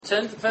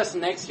turn to the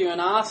person next to you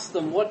and ask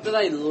them what do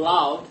they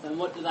love and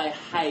what do they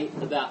hate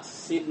about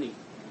Sydney.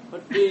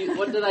 What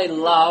do they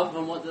love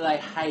and what do they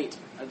hate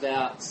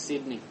about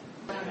Sydney?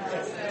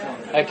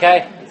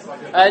 Okay.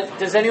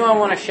 Does anyone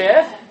want to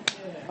share?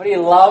 What do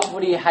you love?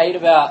 What do you hate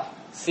about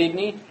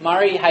Sydney?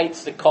 Murray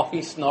hates the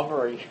coffee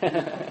snobbery.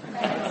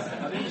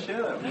 I didn't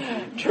share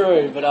that.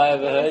 True, but I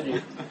overheard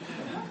you.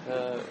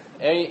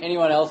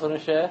 Anyone else want to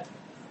share?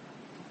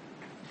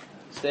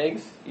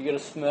 Stegs, you got a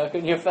smirk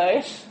on your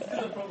face?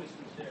 I probably should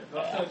share.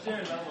 So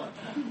share another one.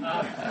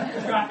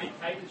 Traffic.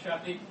 Hate the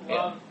traffic.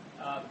 Love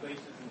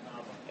beaches and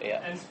harbour.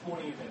 Yeah. And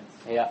sporting events.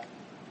 Yeah.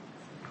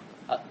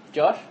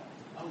 Josh?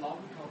 I love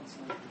the cold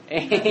smoke.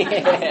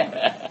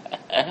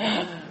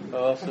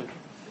 Awesome.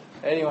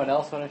 Anyone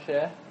else want to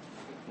share?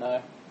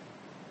 No.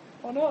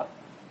 Why not?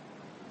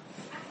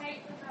 I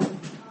hate the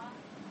car.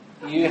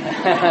 You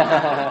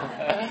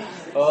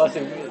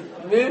awesome.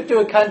 Move to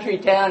a country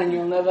town and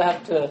you'll never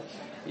have to.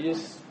 You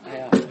just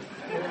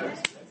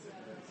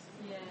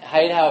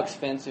hate how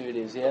expensive it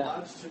is. Yeah.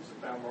 Large chips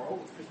at Balmoral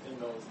with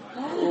 $15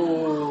 now.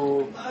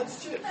 Ooh. Large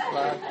chips.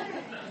 $15.90.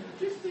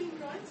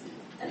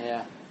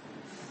 Yeah.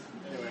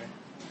 Anyway.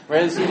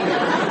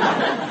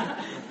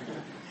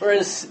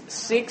 Whereas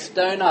 6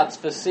 donuts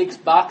for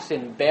 $6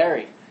 in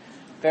Berry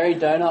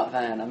donut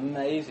van,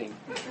 amazing.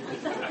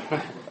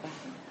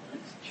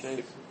 It's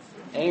cheap.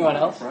 Anyone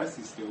else?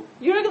 Pricey still.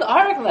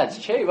 I reckon that's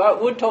cheap.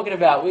 We're talking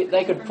about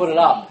they could put it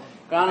up.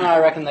 Grant and I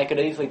reckon they could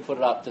easily put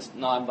it up just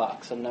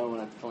 $9 and no one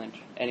would flinch.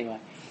 Anyway,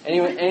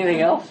 anything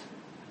else?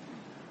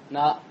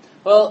 Nah.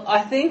 Well,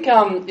 I think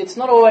it's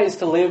not always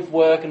to live,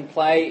 work, and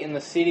play in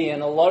the city,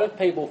 and a lot of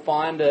people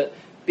find it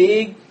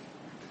big,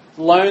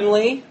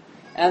 lonely,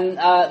 and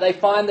they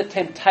find the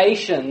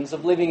temptations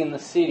of living in the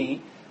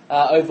city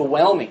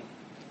overwhelming,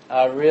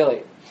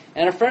 really.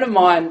 And a friend of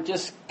mine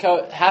just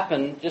so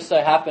happened, who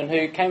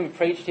came and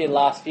preached here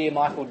last year,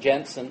 Michael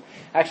Jensen.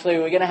 Actually,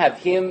 we're going to have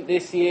him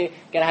this year.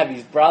 Going to have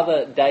his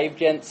brother Dave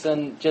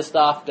Jensen just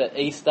after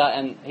Easter,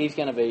 and he's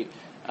going to be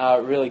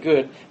really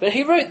good. But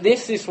he wrote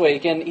this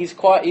week, and he's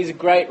a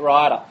great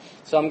writer.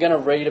 So I'm going to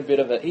read a bit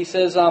of it. He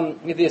says,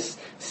 this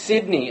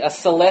Sydney, a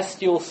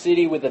celestial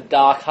city with a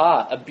dark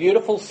heart, a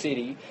beautiful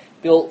city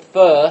built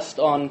first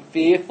on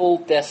fearful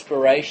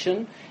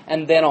desperation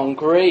and then on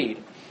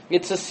greed.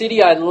 It's a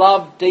city I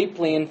love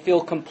deeply and feel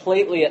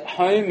completely at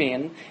home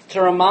in. It's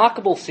a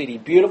remarkable city,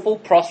 beautiful,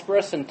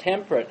 prosperous and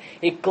temperate.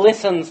 It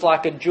glistens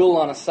like a jewel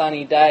on a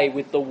sunny day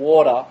with the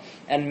water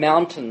and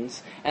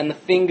mountains and the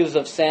fingers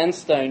of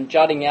sandstone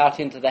jutting out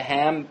into the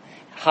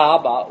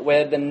harbour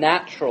where the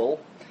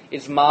natural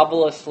is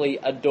marvellously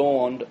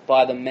adorned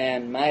by the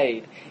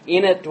man-made.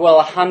 In it dwell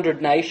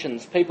 100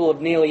 nations, people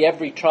of nearly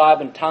every tribe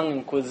and tongue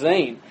and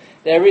cuisine.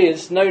 There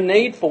is no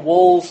need for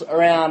walls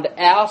around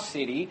our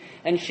city,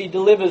 and she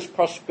delivers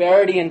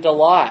prosperity and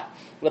delight.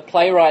 The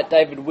playwright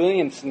David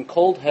Williamson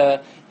called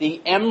her the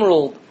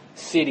Emerald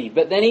City.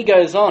 But then he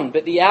goes on,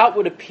 but the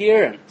outward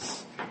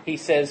appearance, he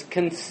says,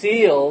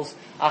 conceals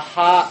a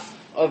heart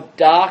of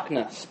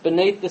darkness.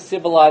 Beneath the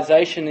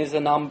civilization is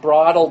an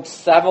unbridled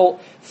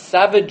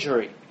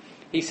savagery.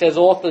 He says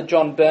author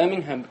John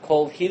Birmingham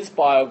called his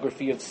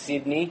biography of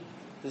Sydney.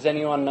 Does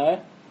anyone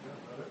know?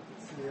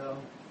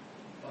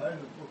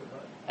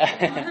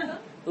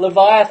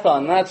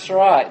 Leviathan, that's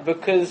right,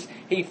 because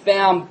he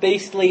found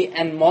beastly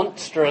and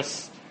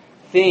monstrous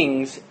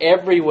things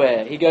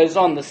everywhere. He goes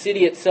on, the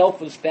city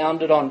itself was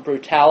founded on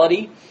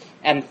brutality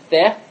and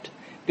theft,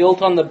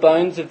 built on the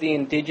bones of the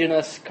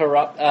indigenous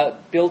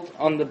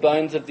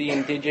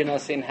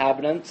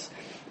inhabitants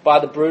by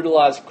the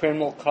brutalised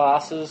criminal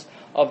classes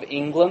of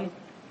England.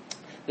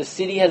 The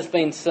city has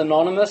been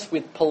synonymous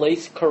with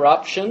police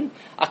corruption.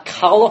 A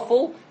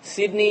colourful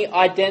Sydney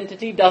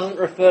identity doesn't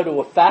refer to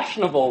a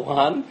fashionable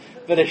one,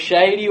 but a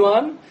shady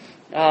one.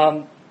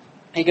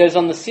 He goes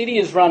on, the city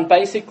is run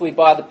basically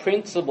by the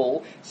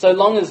principle, so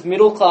long as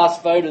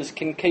middle-class voters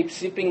can keep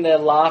sipping their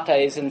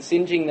lattes and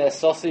singeing their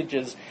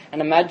sausages and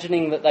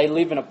imagining that they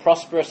live in a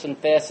prosperous and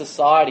fair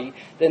society,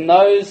 then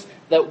those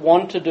that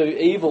want to do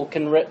evil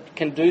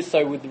can do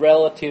so with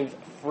relative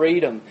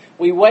freedom.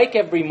 We wake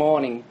every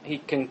morning, he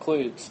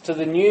concludes, to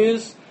the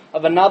news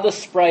of another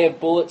spray of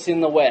bullets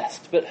in the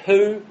west, but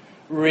who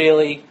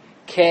really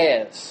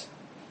cares?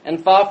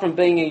 And far from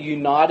being a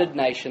united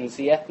nation,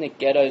 the ethnic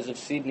ghettos of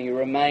Sydney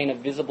remain a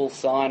visible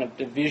sign of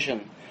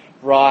division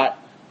right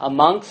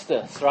amongst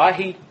us,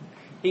 right?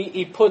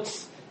 He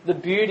puts the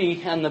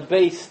beauty and the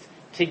beast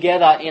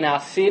together in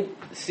our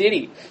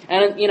city.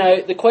 And,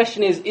 the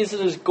question is it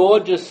as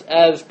gorgeous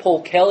as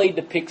Paul Kelly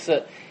depicts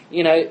it?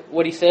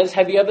 What he says,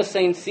 have you ever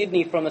seen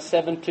Sydney from a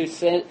 7 to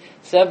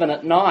 7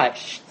 at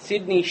night?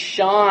 Sydney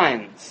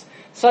shines.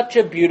 Such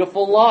a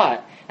beautiful light.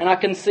 And I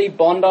can see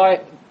Bondi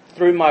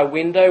through my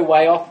window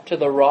way off to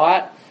the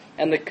right,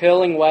 and the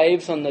curling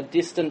waves on the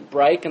distant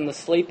break, and the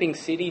sleeping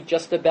city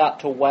just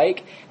about to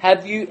wake.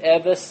 Have you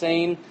ever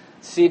seen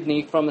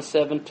Sydney from a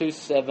 7 to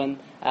 7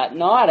 at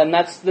night? And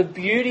that's the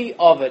beauty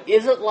of it.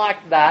 Is it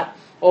like that,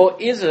 or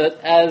is it,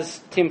 as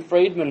Tim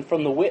Friedman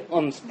from the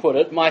Whitlams put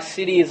it, my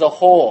city is a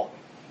whore?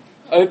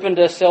 opened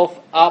herself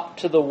up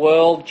to the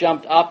world,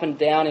 jumped up and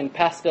down in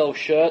pastel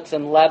shirts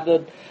and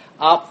lathered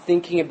up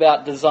thinking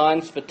about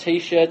designs for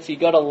t-shirts. You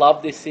got to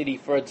love this city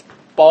for its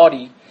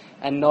body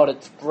and not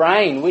its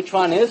brain. Which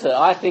one is it?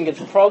 I think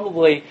it's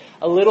probably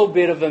a little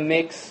bit of a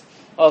mix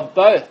of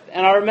both.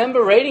 And I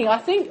remember reading, I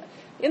think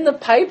in the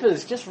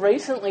papers just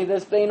recently,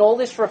 there's been all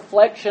this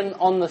reflection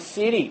on the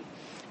city.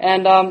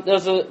 And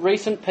there's a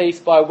recent piece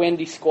by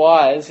Wendy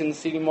Squires in the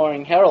Sydney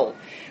Morning Herald.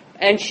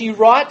 And she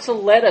writes a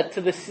letter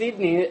to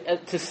Sydney,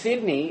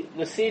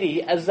 the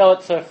city, as though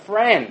it's her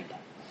friend.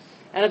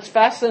 And it's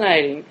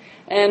fascinating.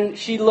 And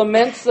she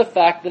laments the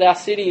fact that our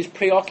city is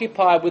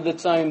preoccupied with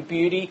its own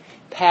beauty,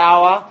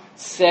 power,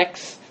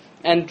 sex,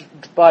 and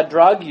by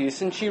drug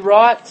use. And she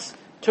writes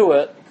to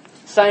it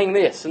saying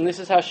this, and this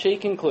is how she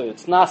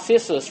concludes: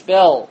 Narcissus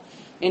fell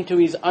into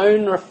his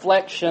own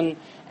reflection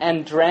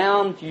and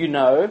drowned, you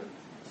know.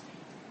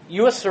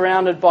 You are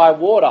surrounded by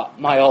water,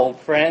 my old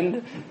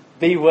friend.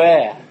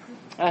 Beware.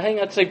 I think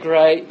that's a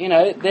great,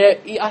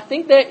 I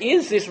think there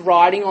is this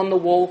writing on the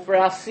wall for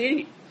our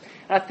city.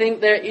 I think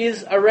there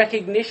is a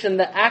recognition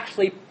that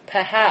actually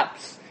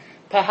perhaps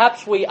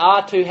we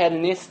are too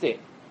hedonistic.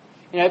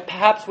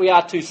 Perhaps we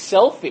are too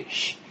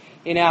selfish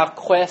in our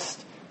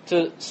quest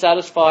to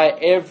satisfy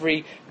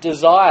every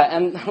desire.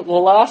 And the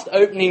last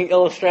opening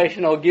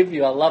illustration I'll give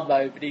you, I love the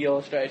opening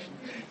illustration,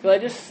 but I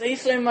just see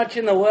so much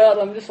in the world.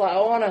 I'm just like,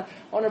 I want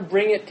to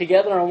bring it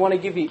together. I want to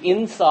give you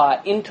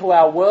insight into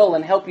our world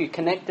and help you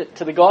connect it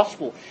to the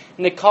gospel.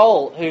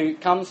 Nicole, who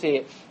comes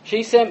here,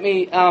 she sent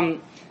me,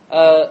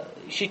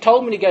 she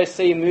told me to go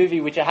see a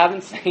movie which I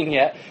haven't seen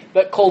yet,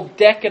 but called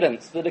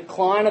Decadence, The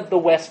Decline of the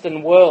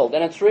Western World.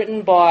 And it's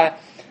written by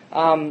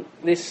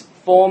this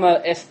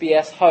former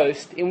SBS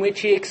host, in which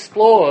he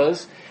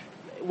explores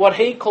what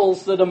he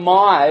calls the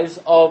demise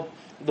of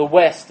the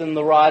West and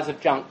the rise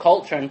of junk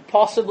culture. And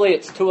possibly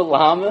it's too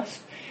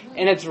alarmist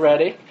in its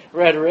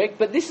rhetoric,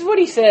 but this is what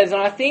he says, and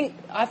I think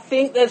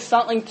there's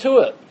something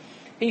to it.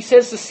 He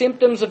says the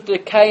symptoms of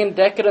decay and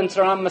decadence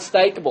are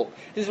unmistakable.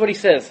 This is what he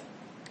says.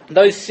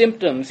 Those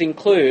symptoms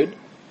include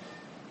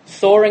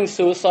soaring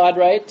suicide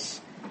rates,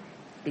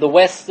 the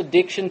West's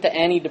addiction to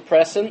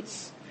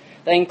antidepressants.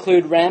 They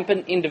include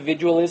rampant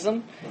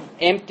individualism,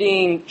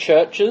 emptying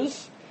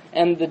churches,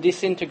 and the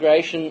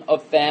disintegration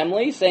of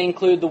families. They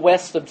include the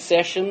West's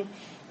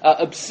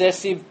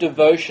obsessive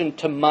devotion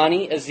to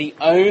money as the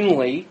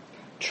only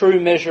true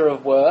measure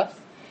of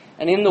worth.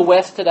 And in the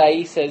West today,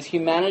 he says,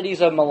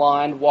 humanities are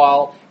maligned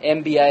while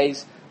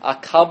MBAs are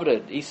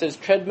coveted. He says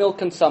treadmill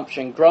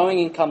consumption, growing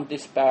income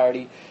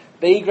disparity,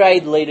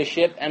 B-grade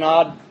leadership, and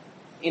I'd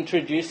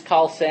introduce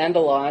Carl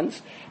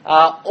Sanderlines,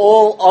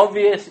 all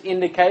obvious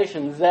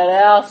indications that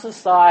our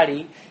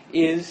society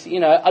is,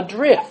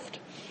 adrift.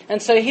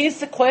 And so here's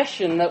the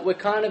question that we're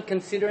kind of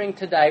considering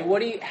today.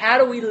 How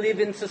do we live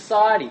in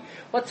society?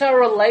 What's our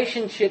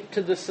relationship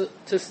to the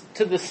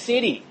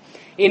city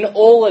in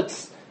all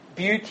its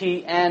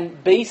beauty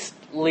and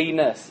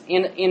beastliness,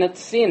 in its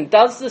sin?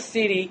 Does the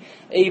city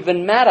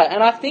even matter?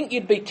 And I think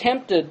you'd be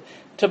tempted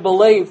to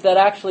believe that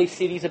actually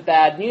cities are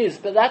bad news,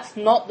 but that's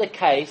not the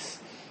case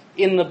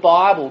in the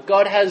Bible.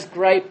 God has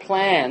great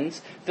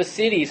plans for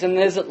cities, and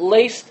there's at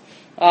least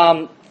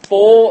God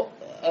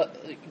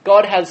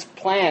has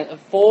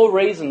four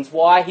reasons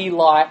why he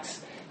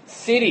likes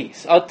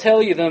cities. I'll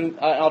tell you them.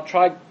 I'll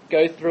try to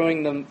go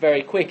through them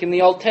very quick. In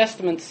the Old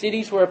Testament,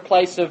 cities were a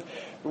place of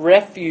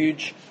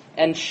refuge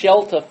and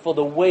shelter for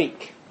the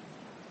weak.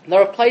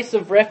 They're a place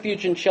of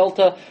refuge and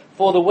shelter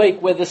for the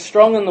weak, where the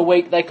strong and the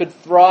weak, they could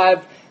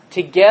thrive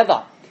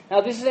together.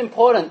 Now, this is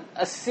important.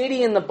 A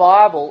city in the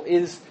Bible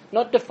is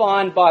not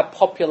defined by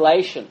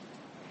population.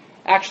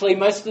 Actually,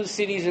 most of the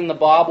cities in the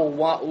Bible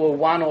were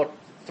 1 or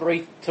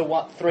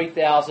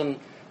 3,000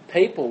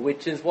 people,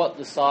 which is what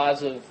the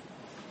size of,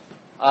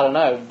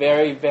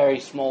 very, very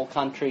small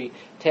country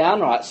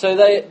town, right? So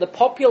the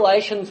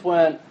populations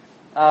weren't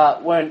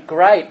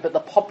great, but the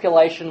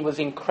population was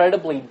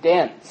incredibly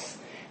dense.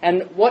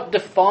 And what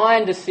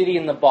defined a city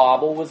in the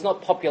Bible was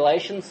not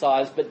population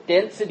size, but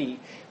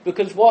density,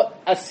 because what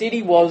a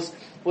city was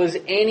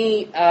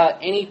any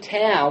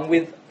town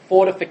with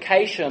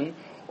fortification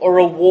or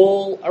a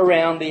wall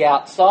around the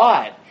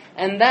outside.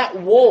 And that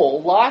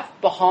wall, life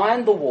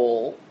behind the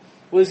wall,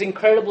 was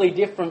incredibly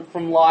different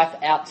from life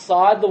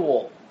outside the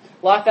wall.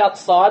 Life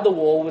outside the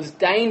wall was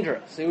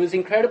dangerous. It was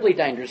incredibly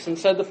dangerous. And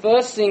so the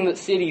first thing that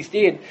cities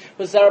did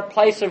was they were a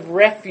place of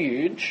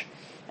refuge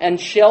and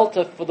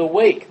shelter for the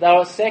weak. They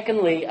were,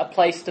 secondly, a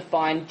place to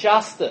find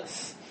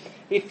justice.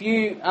 If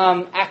you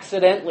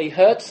accidentally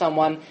hurt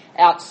someone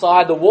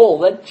outside the wall,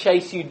 they'd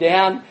chase you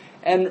down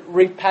and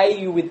repay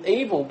you with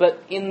evil.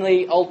 But in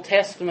the Old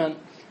Testament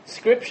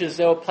scriptures,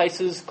 there were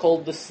places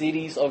called the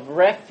cities of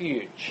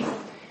refuge.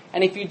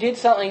 And if you did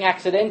something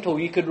accidental,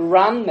 you could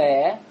run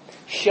there,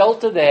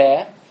 shelter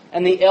there,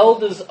 and the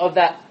elders of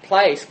that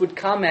place would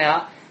come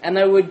out and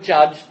they would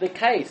judge the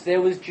case.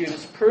 There was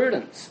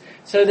jurisprudence.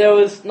 So there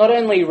was not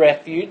only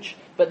refuge,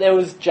 but there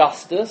was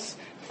justice.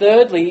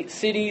 Thirdly,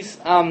 cities,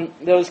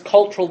 there was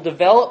cultural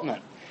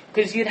development.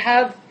 Because you'd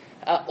have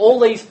all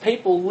these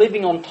people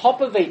living on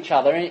top of each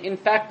other. In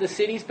fact, the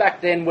cities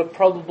back then were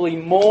probably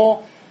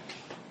more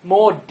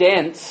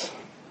dense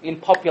in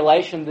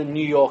population than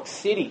New York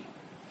City.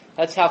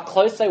 That's how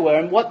close they were.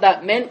 And what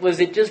that meant was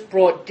it just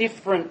brought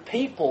different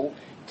people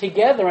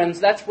together, and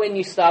that's when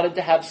you started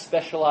to have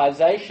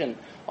specialisation.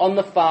 On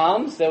the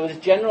farms, there was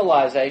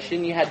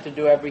generalisation. You had to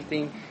do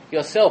everything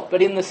yourself.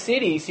 But in the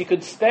cities, you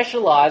could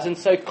specialise, and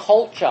so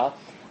culture,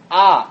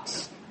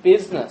 arts,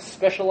 business,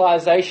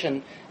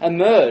 specialisation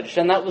emerged.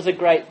 And that was a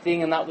great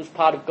thing, and that was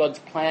part of God's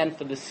plan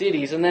for the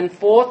cities. And then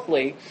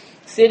fourthly,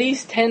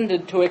 cities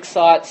tended to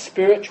excite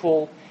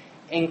spiritual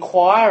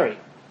inquiry.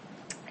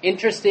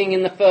 Interesting,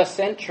 in the first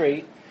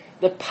century,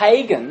 the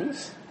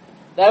pagans,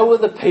 they were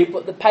the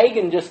people. The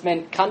pagan just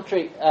meant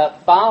country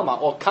farmer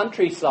or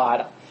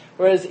countryside,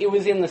 whereas it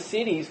was in the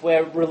cities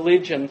where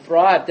religion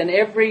thrived. And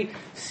every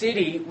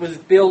city was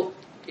built,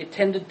 it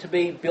tended to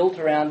be built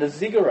around a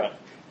ziggurat.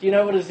 Do you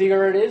know what a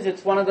ziggurat is?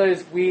 It's one of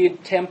those weird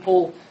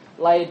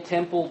laid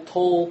temple,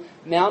 tall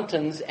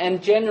mountains.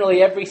 And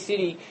generally every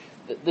city,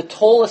 the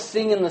tallest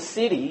thing in the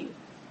city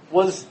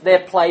was their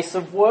place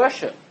of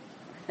worship.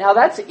 Now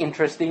that's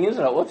interesting,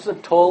 isn't it? What's the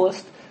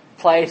tallest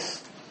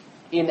place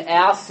in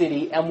our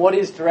city and what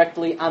is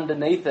directly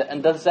underneath it?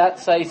 And does that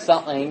say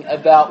something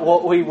about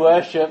what we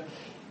worship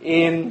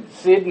in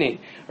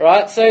Sydney?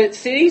 Right? So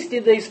cities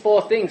did these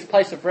four things: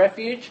 place of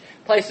refuge,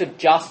 place of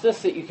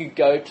justice that you could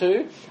go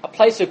to, a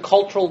place of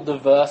cultural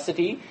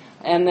diversity,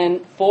 and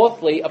then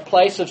fourthly, a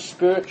place of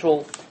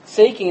spiritual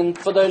seeking. And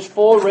for those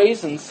four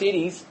reasons,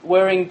 cities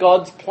were in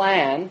God's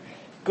plan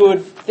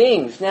good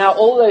things. Now,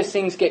 all those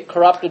things get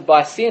corrupted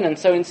by sin, and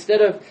so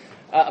instead of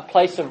a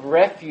place of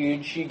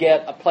refuge, you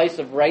get a place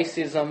of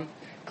racism,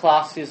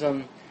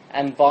 classism,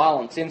 and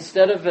violence.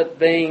 Instead of it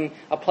being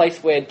a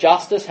place where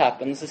justice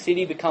happens, the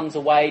city becomes a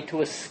way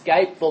to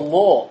escape the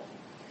law.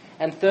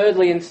 And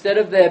thirdly, instead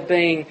of there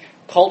being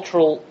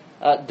cultural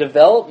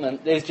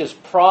development, there's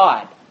just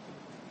pride.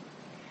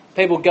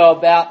 People go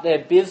about their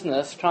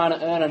business trying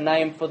to earn a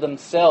name for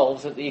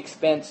themselves at the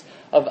expense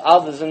of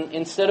others. And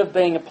instead of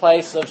being a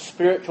place of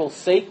spiritual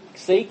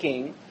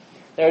seeking,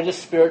 there are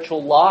just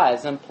spiritual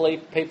lies, and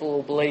people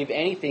will believe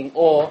anything.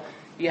 Or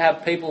you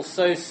have people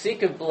so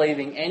sick of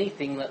believing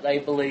anything that they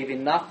believe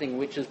in nothing,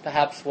 which is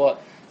perhaps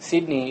what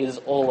Sydney is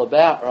all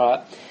about, right?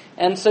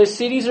 And so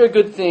cities are a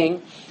good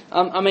thing.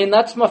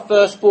 That's my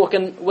first book,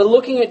 and we're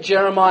looking at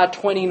Jeremiah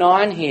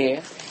 29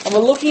 here. And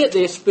we're looking at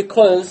this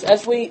because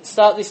as we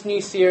start this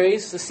new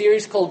series, the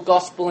series called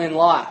Gospel in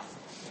Life,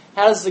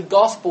 how does the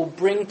gospel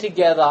bring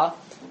together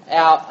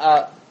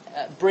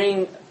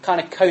bring kind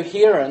of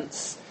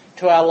coherence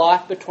to our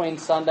life between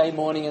Sunday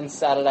morning and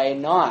Saturday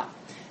night?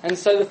 And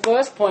so the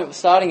first point we're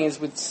starting is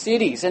with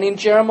cities. And in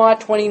Jeremiah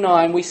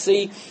 29, we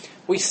see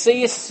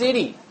a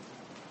city.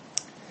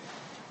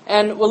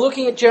 And we're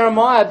looking at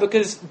Jeremiah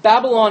because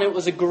Babylon, it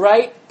was a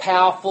great,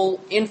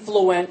 powerful,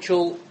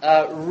 influential,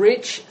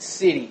 rich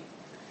city.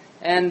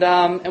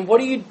 And what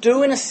do you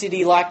do in a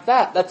city like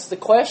that? That's the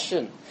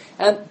question.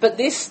 But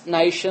this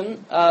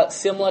nation,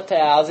 similar to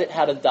ours, it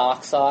had a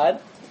dark side.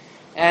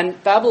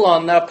 And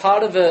Babylon, they were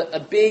part of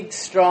a big,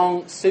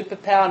 strong,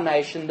 superpower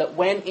nation that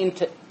went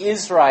into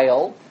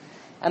Israel,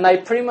 and they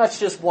pretty much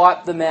just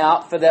wiped them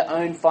out for their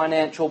own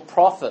financial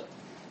profit.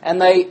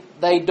 And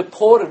they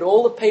deported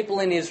all the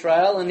people in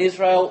Israel, and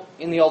Israel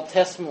in the Old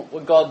Testament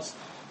were God's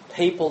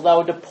people. They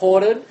were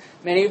deported.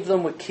 Many of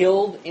them were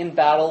killed in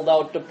battle. They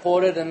were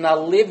deported, and they're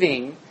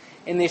living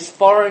in this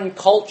foreign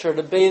culture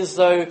to be as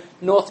though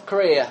North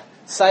Korea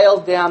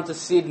sailed down to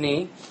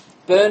Sydney,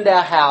 burned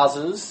our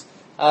houses,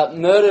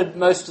 murdered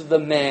most of the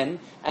men,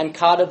 and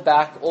carted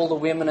back all the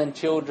women and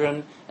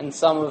children and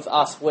some of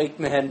us weak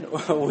men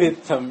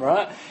with them,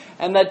 right?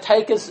 And they'd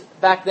take us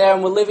back there,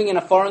 and we're living in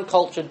a foreign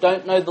culture,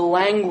 don't know the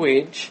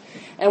language.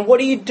 And what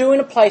do you do in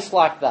a place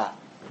like that?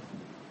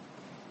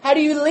 How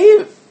do you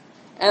live?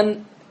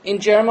 And in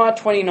Jeremiah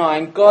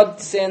 29,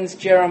 God sends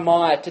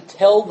Jeremiah to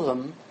tell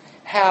them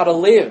how to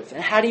live.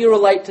 And how do you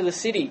relate to the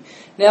city?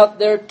 Now,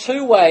 there are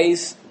two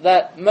ways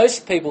that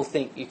most people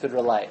think you could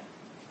relate.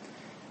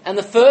 And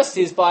the first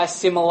is by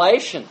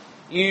assimilation.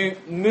 You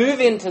move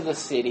into the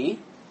city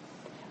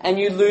and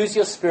you lose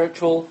your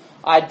spiritual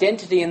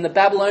identity. And the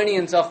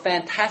Babylonians are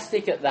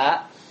fantastic at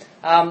that.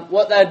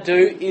 What they'd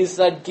do is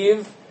they'd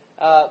give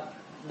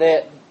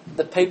the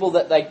people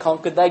that they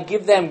conquered, they'd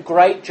give them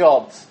great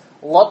jobs,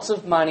 lots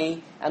of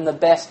money, and the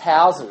best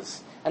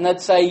houses. And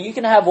they'd say, you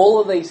can have all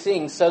of these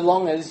things so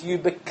long as you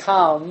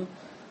become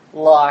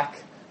like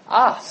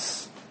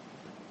us.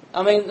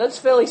 I mean, that's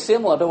fairly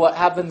similar to what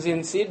happens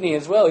in Sydney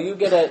as well. You'll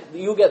get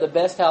the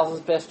best houses,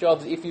 best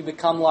jobs if you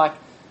become like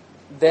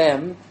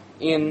them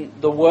in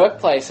the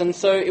workplace. And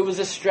so it was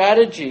a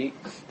strategy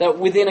that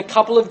within a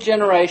couple of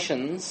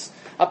generations,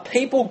 a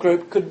people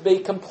group could be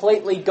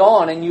completely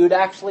gone, and you would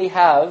actually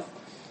have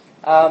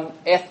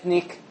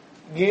ethnic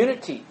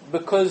unity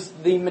because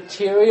the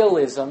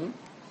materialism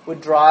would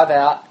drive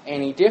out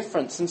any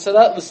difference. And so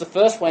that was the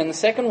first way. And the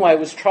second way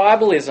was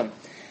tribalism.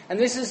 And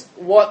this is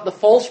what the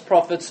false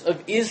prophets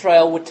of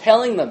Israel were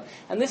telling them.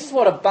 And this is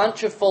what a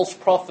bunch of false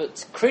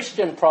prophets,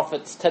 Christian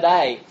prophets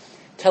today,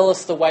 tell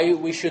us the way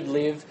we should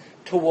live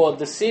toward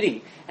the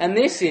city. And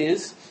this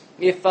is,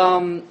 if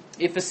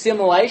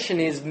assimilation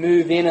is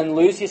move in and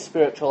lose your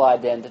spiritual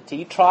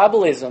identity,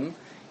 tribalism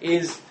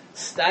is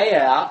stay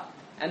out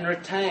and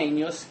retain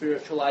your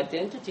spiritual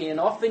identity. And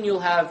often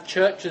you'll have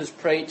churches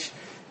preach,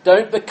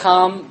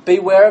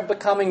 beware of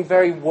becoming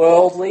very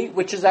worldly,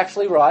 which is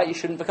actually right, you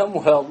shouldn't become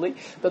worldly,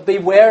 but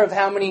beware of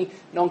how many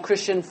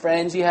non-Christian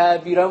friends you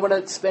have. You don't want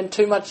to spend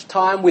too much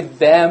time with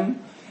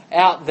them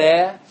out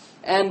there.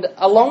 And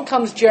along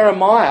comes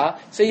Jeremiah,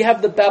 so you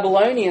have the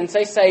Babylonians,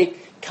 they say,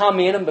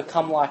 come in and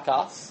become like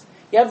us.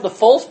 You have the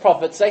false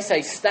prophets, they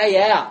say, stay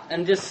out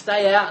and just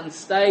stay out and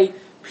stay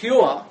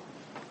pure.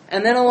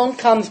 And then along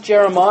comes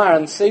Jeremiah,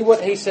 and see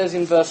what he says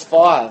in verse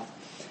 5.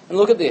 And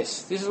look at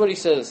this. This is what he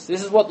says.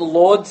 This is what the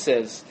Lord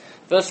says.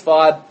 Verse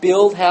 5,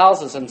 build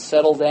houses and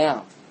settle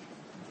down.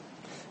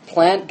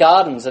 Plant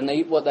gardens and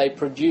eat what they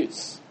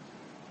produce.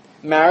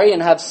 Marry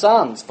and have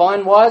sons.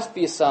 Find wives for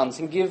your sons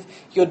and give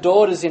your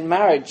daughters in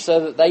marriage so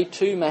that they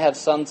too may have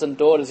sons and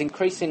daughters.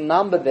 Increase in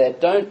number there.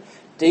 Don't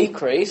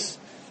decrease.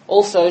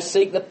 Also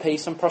seek the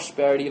peace and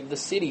prosperity of the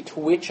city to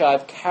which I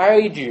have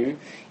carried you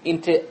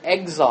into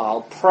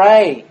exile.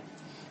 Pray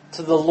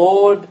to the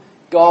Lord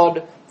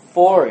God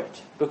for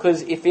it,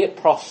 because if it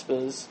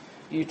prospers,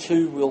 you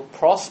too will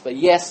prosper.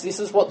 Yes, this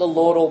is what the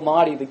Lord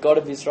Almighty, the God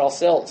of Israel,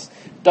 says.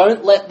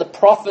 Don't let the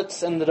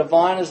prophets and the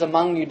diviners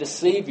among you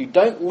deceive you.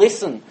 Don't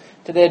listen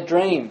to their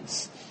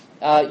dreams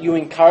you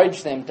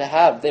encourage them to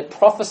have. They're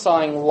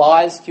prophesying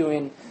lies to you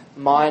in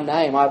my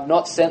name. I have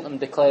not sent them,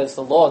 declares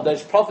the Lord.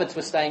 Those prophets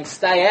were saying,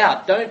 stay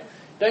out. Don't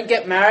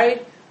get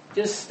married.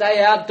 Just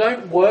stay out.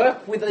 Don't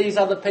work with these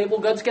other people.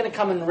 God's going to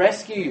come and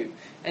rescue you.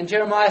 And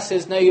Jeremiah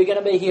says, no, you're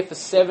going to be here for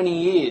 70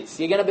 years.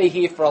 You're going to be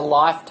here for a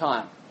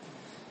lifetime.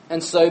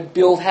 And so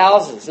build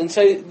houses. And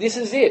so this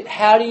is it.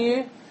 How do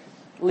you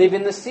live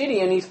in the city?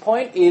 And his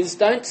point is,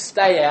 don't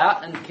stay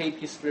out and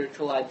keep your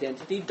spiritual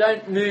identity.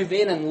 Don't move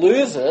in and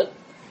lose it.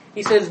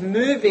 He says,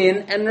 move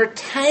in and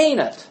retain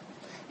it.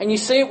 And you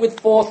see it with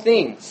 4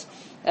 things.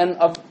 And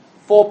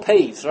 4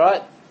 P's,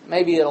 right?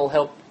 Maybe it'll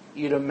help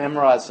you to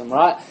memorize them,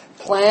 right?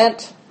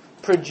 Plant,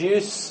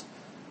 produce,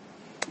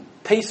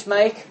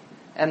 peacemake,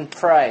 and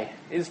pray.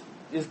 Is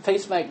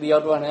peacemake the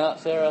odd one out,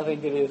 Sarah? I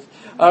think it is.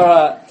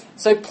 Alright,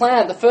 so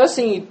plant. The first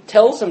thing he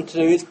tells them to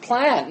do is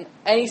plant.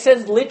 And he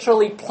says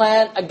literally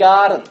plant a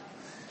garden.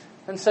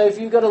 And so if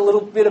you've got a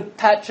little bit of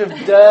patch of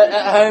dirt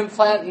at home,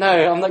 plant...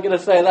 No, I'm not going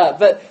to say that.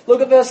 But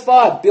look at verse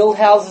 5. Build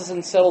houses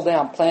and settle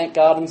down. Plant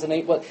gardens and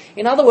eat what...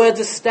 In other words,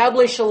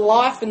 establish a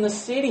life in the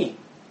city.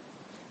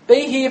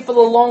 Be here for the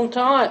long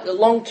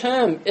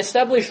term.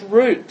 Establish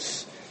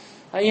roots.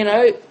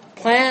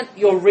 Plant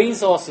your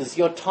resources,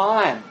 your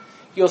time,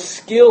 your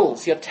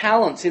skills, your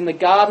talents in the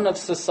garden of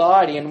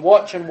society and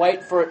watch and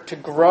wait for it to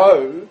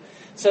grow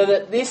so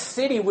that this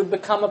city would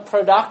become a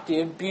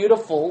productive,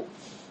 beautiful,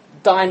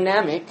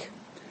 dynamic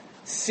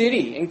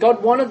city. And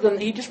God wanted them,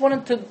 He just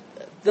wanted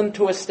them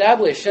to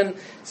establish. And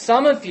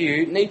some of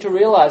you need to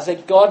realize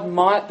that God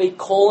might be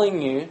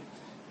calling you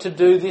to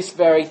do this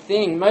very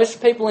thing.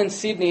 Most people in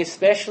Sydney,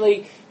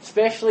 especially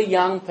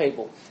young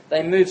people,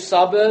 they move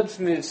suburbs,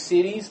 move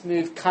cities,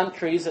 move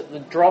countries at the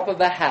drop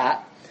of a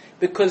hat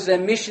because their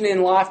mission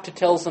in life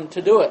tells them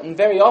to do it. And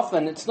very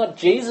often it's not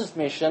Jesus'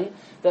 mission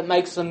that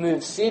makes them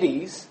move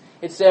cities,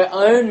 it's their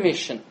own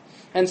mission.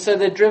 And so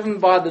they're driven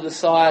by the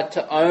desire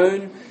to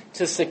own,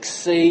 to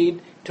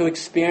succeed, to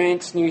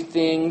experience new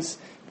things,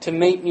 to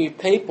meet new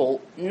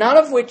people, none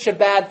of which are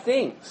bad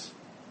things.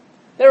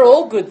 They're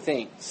all good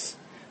things.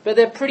 But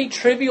they're pretty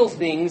trivial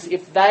things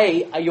if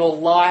they are your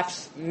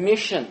life's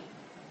mission.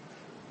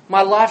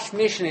 My life's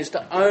mission is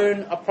to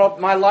own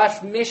my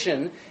life's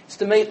mission is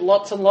to meet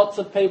lots and lots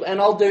of people, and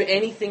I'll do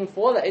anything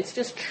for that. It's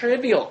just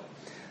trivial.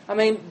 I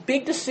mean,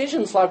 big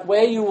decisions like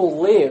where you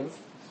will live,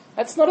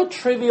 that's not a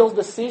trivial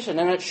decision,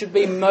 and it should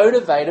be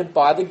motivated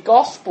by the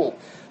gospel,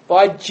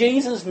 by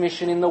Jesus'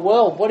 mission in the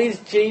world. What is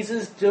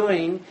Jesus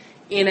doing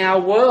in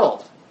our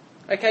world?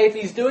 Okay, if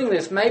he's doing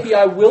this, maybe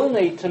I will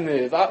need to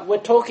move.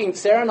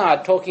 Sarah and I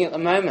are talking at the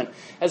moment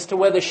as to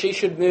whether she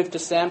should move to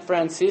San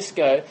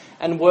Francisco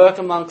and work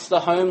amongst the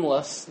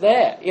homeless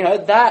there.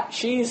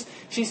 She's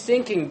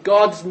thinking,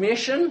 God's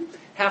mission,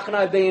 how can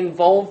I be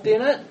involved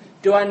in it?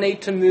 Do I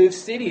need to move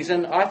cities?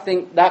 And I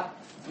think that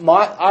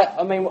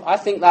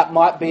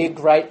might be a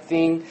great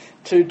thing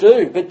to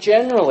do. But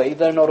generally,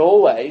 though not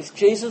always,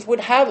 Jesus would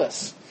have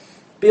us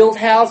build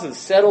houses,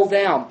 settle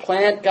down,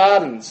 plant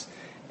gardens,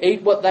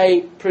 eat what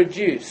they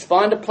produce.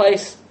 Find a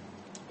place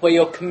where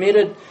you're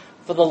committed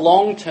for the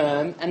long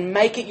term and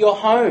make it your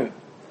home.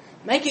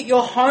 Make it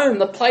your home,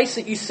 the place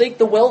that you seek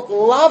the wealth.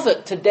 Love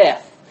it to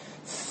death.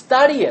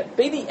 Study it.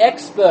 Be the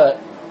expert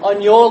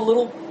on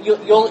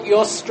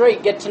your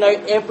street. Get to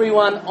know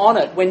everyone on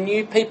it. When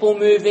new people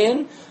move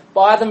in,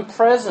 buy them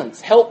presents.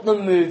 Help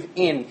them move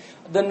in.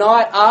 The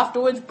night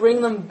afterwards,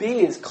 bring them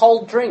beers,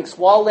 cold drinks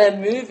while they're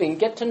moving.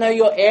 Get to know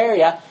your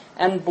area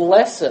and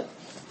bless it.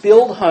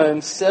 build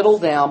homes, settle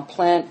down,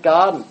 plant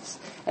gardens.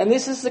 And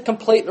this is the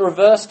complete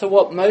reverse to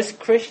what most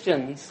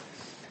Christians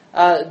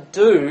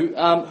do who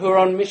are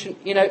on mission.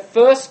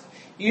 First,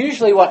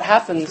 usually what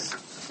happens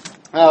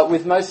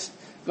with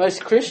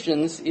most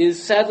Christians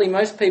is, sadly,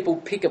 most people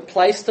pick a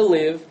place to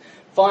live,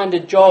 find a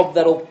job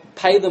that'll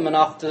pay them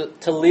enough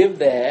to live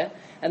there,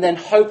 and then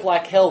hope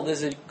like hell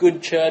there's a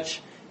good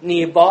church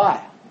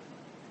nearby.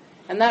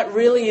 And that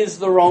really is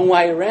the wrong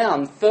way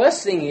around.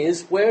 First thing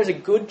is, where is a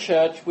good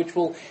church which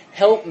will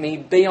help me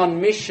be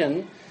on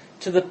mission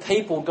to the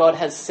people God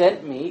has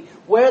sent me?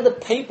 Where are the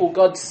people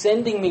God's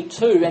sending me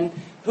to? And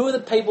who are the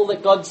people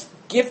that God's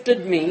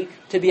gifted me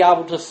to be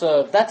able to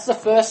serve? That's the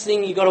first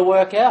thing you've got to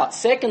work out.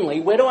 Secondly,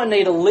 where do I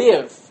need to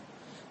live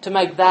to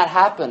make that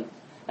happen?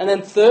 And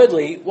then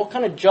thirdly, what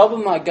kind of job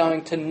am I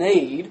going to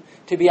need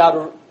to be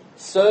able to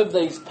serve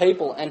these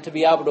people and to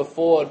be able to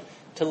afford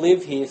to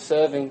live here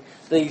serving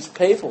these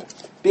people?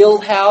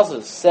 Build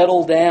houses,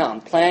 settle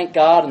down, plant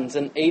gardens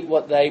and eat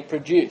what they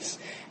produce.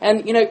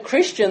 And,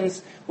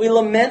 Christians, we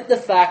lament the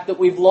fact that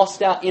we've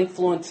lost our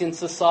influence in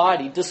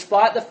society,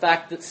 despite the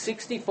fact that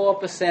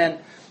 64%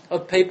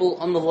 of people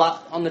on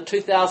the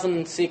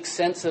 2006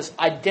 census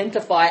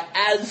identify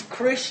as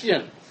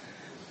Christian.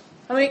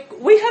 I mean,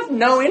 we have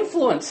no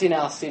influence in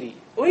our city.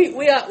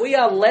 We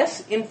are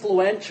less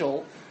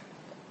influential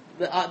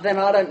than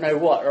I don't know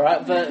what,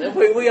 right? But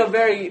we are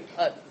very...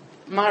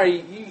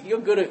 Murray, you're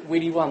good at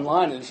witty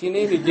one-liners. You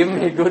need to give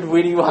me a good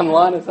witty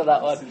one-liner for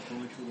that one.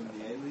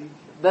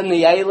 Than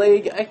the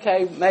A-League?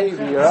 Okay, maybe,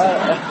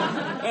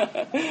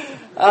 right?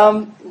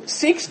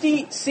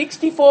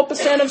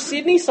 64% of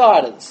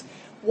Sydney-siders.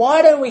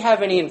 Why don't we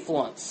have any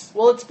influence?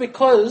 Well, it's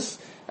because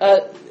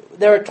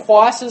there are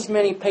twice as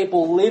many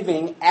people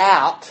living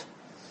out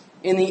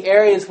in the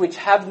areas which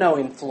have no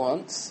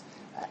influence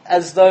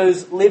as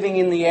those living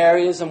in the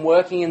areas and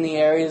working in the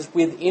areas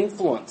with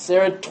influence.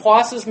 There are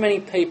twice as many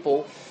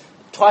people,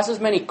 twice as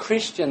many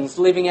Christians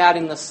living out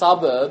in the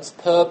suburbs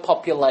per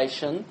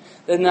population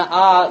than there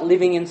are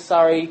living in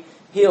Surrey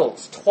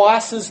Hills.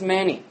 Twice as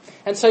many.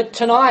 And so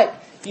tonight,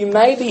 you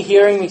may be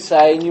hearing me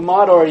say, and you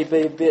might already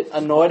be a bit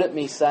annoyed at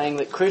me saying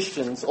that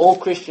all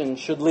Christians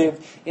should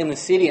live in the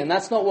city, and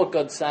that's not what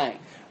God's saying,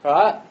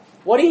 right?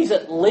 What He's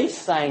at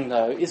least saying,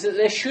 though, is that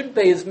there should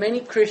be as many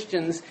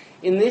Christians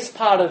in this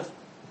part of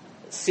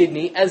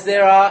Sydney as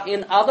there are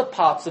in other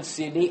parts of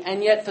Sydney,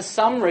 and yet for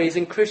some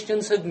reason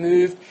Christians have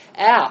moved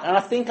out. And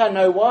I think I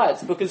know why.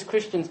 It's because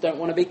Christians don't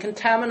want to be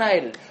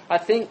contaminated. I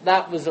think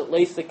that was at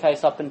least the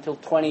case up until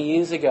 20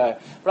 years ago.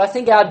 But I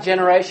think our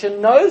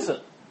generation knows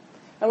it.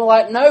 And we're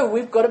like, no,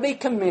 we've got to be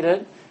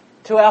committed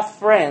to our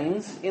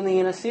friends in the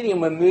inner city, and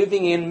we're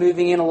moving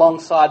in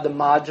alongside the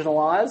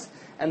marginalised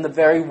and the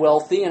very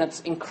wealthy, and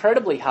it's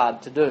incredibly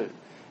hard to do.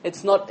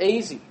 It's not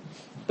easy.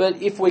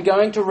 But if we're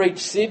going to reach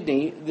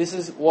Sydney, this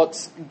is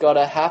what's got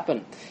to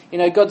happen.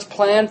 God's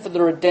plan for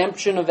the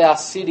redemption of our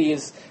city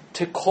is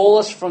to call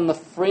us from the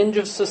fringe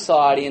of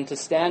society and to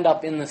stand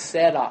up in the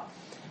centre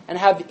and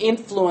have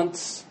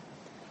influence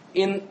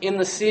in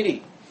the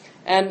city.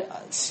 And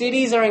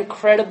cities are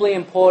incredibly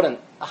important.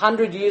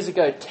 100 years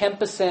ago,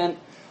 10%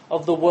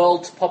 of the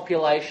world's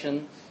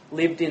population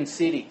lived in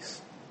cities.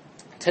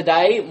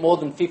 Today, more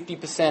than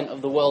 50%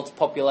 of the world's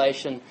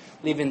population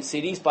live in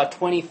cities. By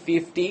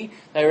 2050,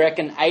 they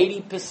reckon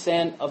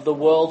 80% of the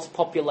world's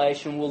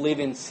population will live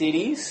in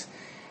cities.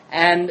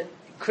 And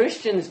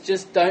Christians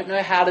just don't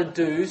know how to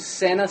do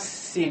centre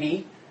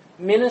city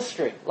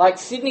ministry. Like,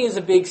 Sydney is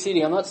a big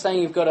city. I'm not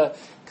saying you've got to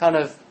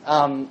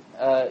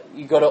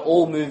you've got to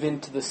all move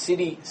into the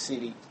city,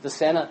 the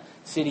centre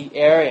city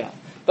area.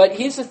 But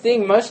here's the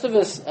thing, most of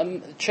us,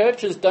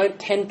 churches don't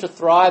tend to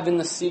thrive in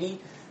the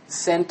city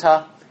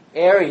centre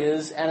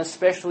areas, and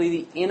especially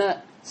the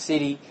inner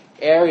city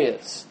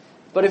areas.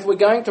 But if we're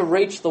going to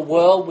reach the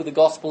world with the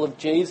gospel of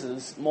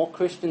Jesus, more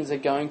Christians are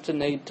going to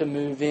need to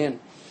move in.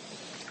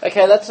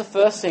 Okay, that's the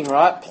first thing,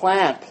 right?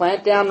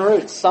 Plant down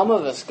roots. Some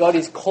of us, God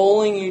is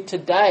calling you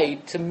today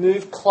to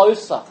move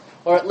closer,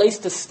 or at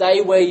least to stay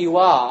where you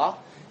are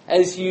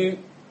as you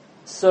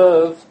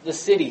serve the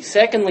city.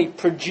 Secondly,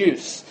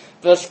 produce.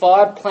 Verse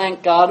 5,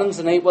 plant gardens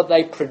and eat what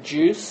they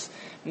produce.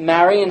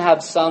 Marry and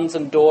have sons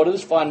and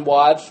daughters. Find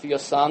wives for your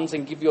sons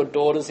and give your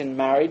daughters in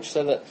marriage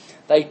so that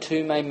they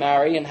too may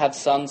marry and have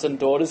sons and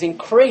daughters.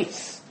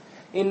 Increase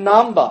in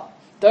number.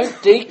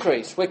 Don't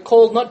decrease. We're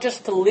called not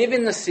just to live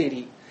in the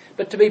city,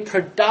 but to be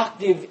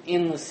productive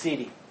in the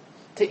city.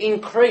 To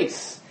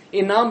increase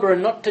in number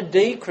and not to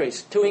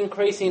decrease. To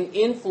increase in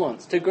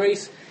influence. To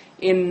increase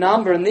in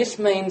number. And this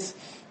means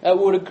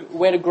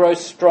we're to grow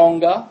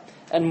stronger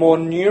and more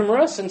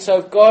numerous. And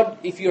so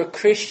if you're a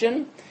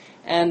Christian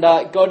and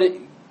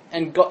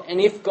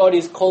if God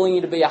is calling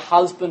you to be a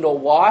husband or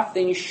wife,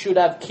 then you should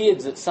have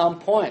kids at some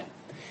point.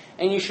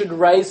 And you should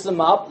raise them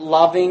up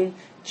loving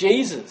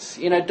Jesus.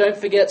 Don't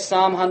forget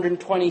Psalm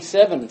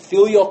 127.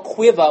 Fill your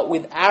quiver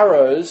with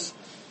arrows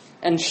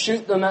and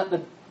shoot them at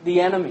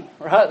the enemy.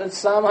 Right? That's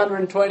Psalm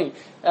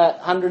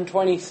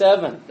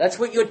 127. That's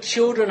what your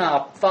children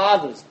are,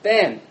 fathers,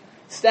 Ben,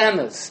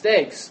 Stammers,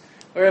 Stegs,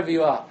 wherever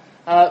you are.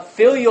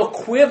 fill your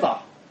quiver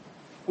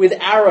with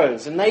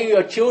arrows, and they are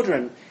your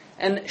children,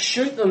 and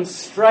shoot them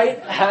straight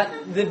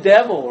at the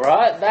devil,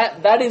 right?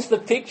 That is the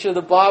picture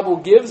the Bible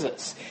gives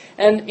us.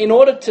 And in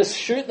order to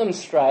shoot them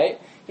straight,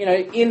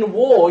 in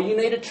war, you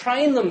need to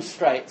train them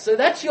straight. So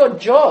that's your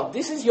job.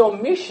 This is your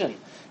mission,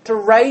 to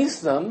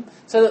raise them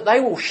so that they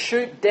will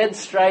shoot dead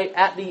straight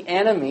at the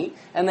enemy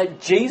and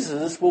that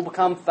Jesus will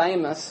become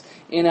famous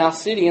in our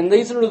city. And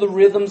these are the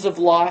rhythms of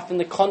life and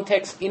the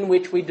context in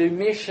which we do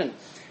mission.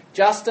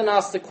 Justin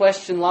asked the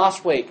question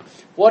last week,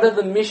 what are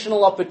the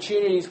missional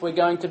opportunities we're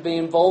going to be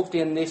involved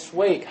in this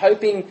week?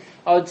 Hoping,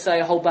 I would say,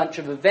 a whole bunch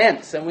of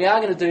events. And we are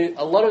going to do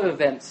a lot of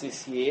events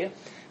this year.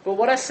 But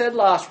what I said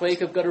last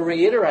week, I've got to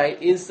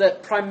reiterate, is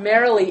that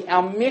primarily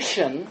our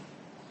mission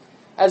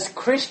as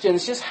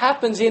Christians just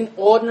happens in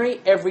ordinary,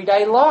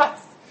 everyday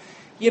life.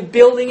 You're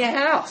building a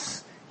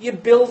house. Your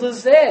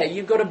builder's there.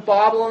 You've got a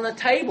Bible on the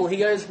table. He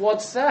goes,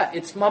 what's that?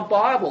 It's my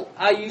Bible.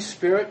 Are you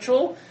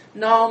spiritual?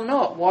 No, I'm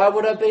not. Why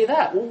would I be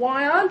that? Well,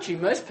 why aren't you?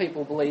 Most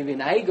people believe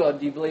in a God.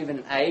 Do you believe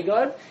in a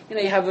God?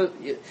 You have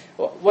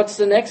what's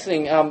the next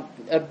thing?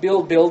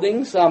 Build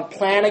buildings.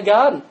 Plant a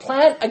garden.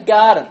 Plant a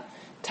garden.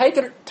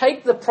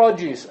 Take the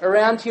produce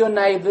around to your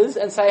neighbours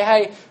and say,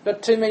 hey, I've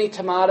got too many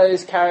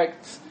tomatoes,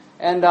 carrots,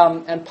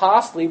 and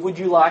parsley. Would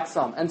you like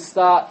some? And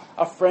start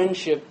a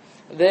friendship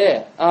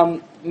there.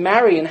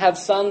 Marry and have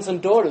sons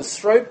and daughters.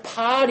 Throw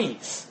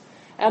parties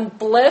and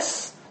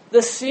bless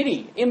the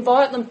city.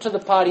 Invite them to the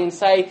party and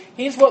say,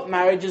 here's what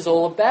marriage is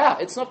all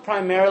about. It's not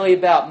primarily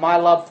about my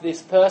love for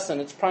this person.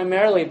 It's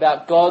primarily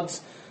about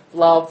God's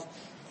love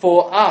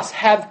for us.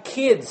 Have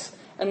kids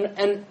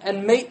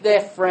and meet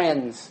their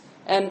friends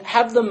and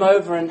have them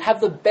over and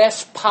have the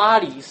best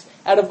parties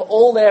out of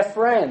all their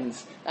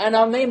friends. And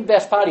I mean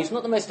best parties,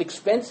 not the most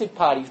expensive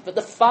parties, but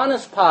the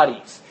funnest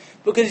parties.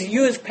 Because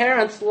you as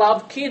parents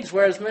love kids,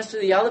 whereas most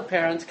of the other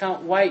parents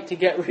can't wait to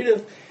get rid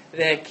of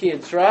their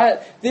kids,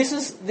 right?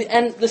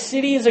 And the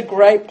city is a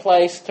great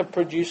place to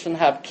produce and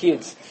have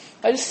kids.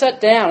 I just sat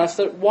down. I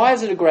thought, why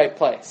is it a great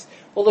place?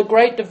 Well, the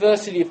great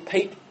diversity of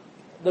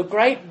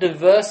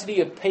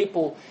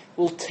people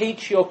will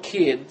teach your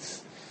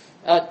kids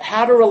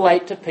how to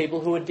relate to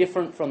people who are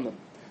different from them.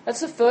 That's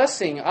the first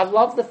thing. I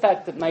love the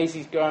fact that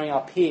Maisie's growing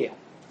up here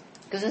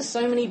because there's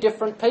so many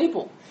different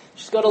people.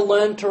 She's got to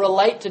learn to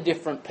relate to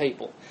different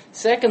people.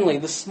 Secondly,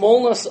 the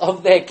smallness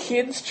of their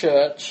kids'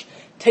 church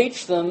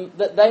teach them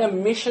that they are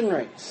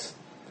missionaries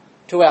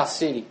to our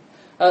city.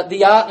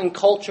 The art and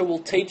culture will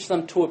teach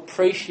them to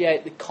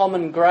appreciate the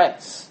common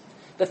grace.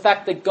 The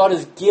fact that God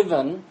has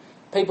given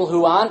people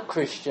who aren't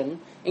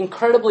Christian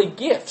incredibly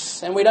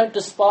gifts, and we don't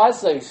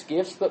despise those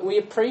gifts, but we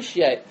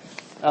appreciate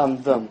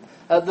them.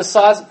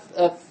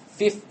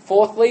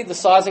 Fourthly, the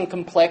size and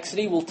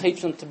complexity will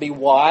teach them to be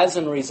wise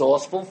and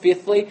resourceful.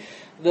 Fifthly,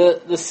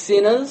 the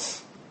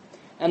sinners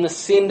and the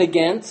sinned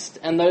against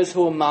and those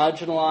who are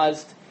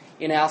marginalised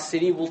in our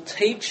city will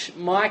teach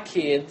my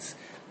kids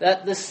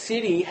that the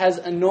city has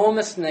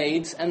enormous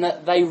needs and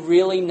that they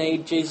really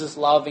need Jesus'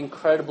 love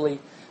incredibly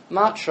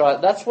much, right?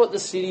 That's what the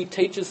city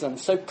teaches them.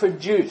 So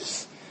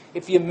produce.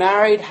 If you're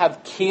married,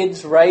 have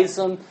kids, raise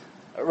them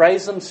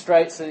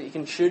straight so that you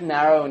can shoot an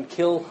arrow and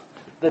kill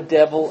the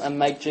devil and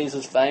make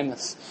Jesus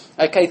famous.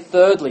 Okay,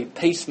 thirdly,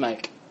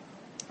 peacemake.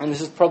 And this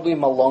is probably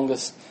my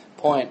longest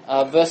point.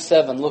 Verse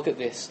 7, look at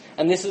this.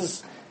 And this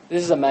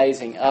is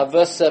amazing.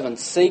 Verse 7,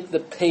 seek the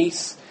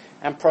peace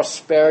and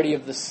prosperity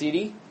of the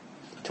city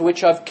to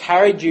which I've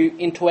carried you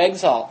into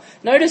exile.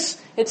 Notice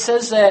it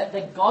says there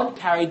that God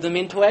carried them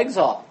into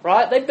exile,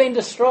 right? They've been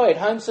destroyed,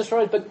 homes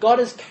destroyed, but God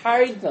has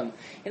carried them.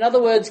 In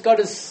other words, God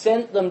has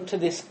sent them to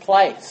this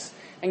place.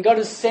 And God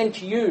has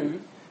sent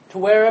you to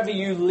wherever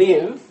you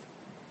live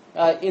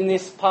in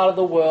this part of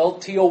the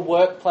world, to your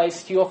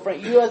workplace, to your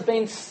friend. You have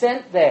been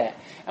sent there.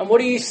 And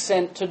what are you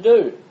sent to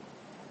do?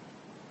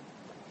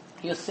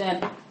 You're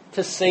sent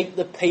to seek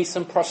the peace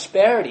and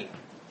prosperity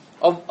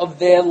of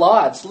their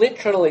lives.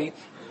 Literally,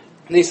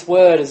 this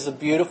word is a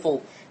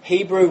beautiful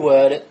Hebrew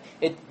word.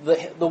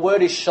 The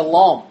word is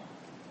shalom.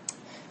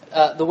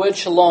 The word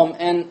shalom,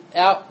 and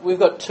we've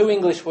got two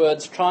English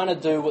words trying to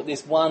do what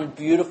this one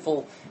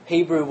beautiful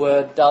Hebrew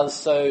word does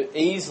so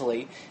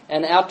easily.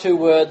 And our two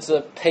words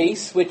are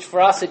peace, which for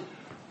us it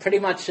pretty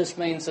much just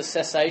means a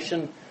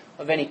cessation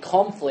of any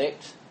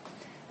conflict.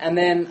 And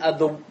then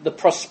the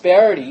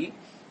prosperity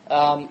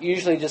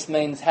usually just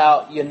means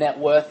how your net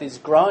worth is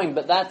growing,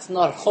 but that's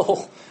not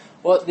all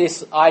what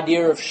this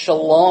idea of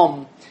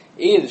shalom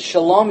is.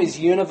 Shalom is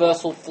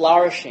universal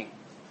flourishing.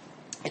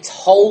 It's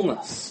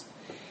wholeness.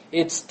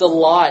 It's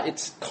delight.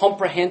 It's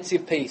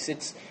comprehensive peace.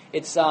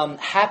 It's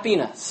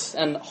happiness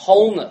and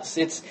wholeness.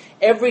 It's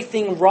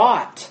everything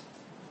right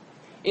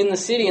in the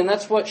city, and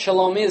that's what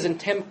shalom is. And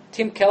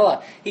Tim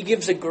Keller, he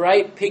gives a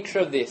great picture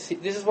of this.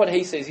 This is what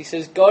he says. He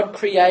says, God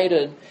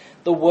created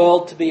the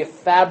world to be a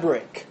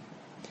fabric,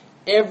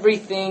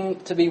 everything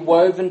to be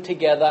woven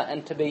together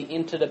and to be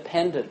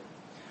interdependent.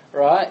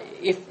 Right?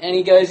 And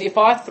he goes, if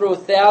I threw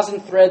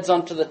 1,000 threads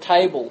onto the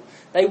table,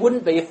 they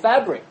wouldn't be a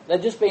fabric.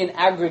 They'd just be an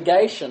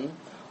aggregation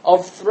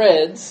of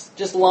threads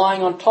just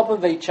lying on top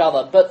of each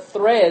other. But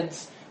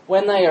threads,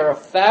 when they are a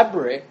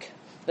fabric,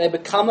 they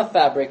become a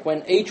fabric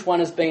when each one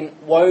has been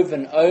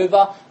woven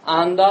over,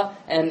 under,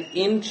 and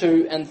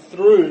into and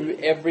through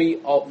every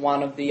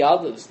one of the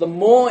others. The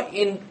more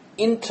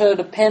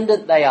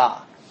interdependent they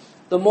are,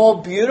 the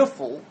more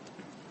beautiful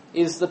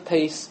is the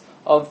piece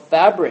of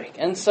fabric.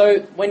 And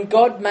so when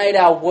God made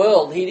our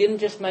world, He didn't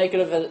just make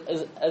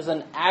it as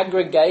an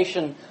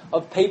aggregation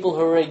of people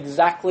who are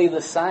exactly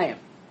the same.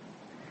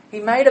 He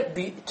made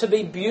it to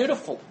be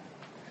beautiful.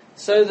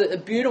 So that a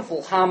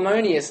beautiful,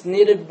 harmonious,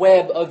 knitted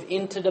web of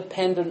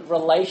interdependent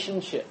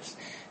relationships.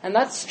 And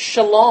that's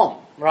shalom,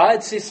 right?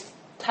 It's this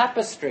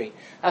tapestry,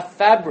 a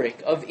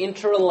fabric of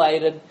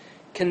interrelated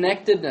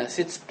connectedness.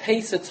 It's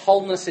peace, it's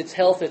wholeness, it's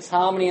health, it's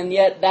harmony, and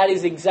yet that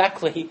is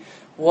exactly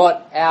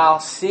what our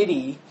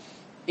city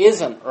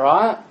isn't,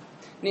 right?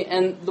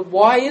 And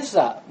why is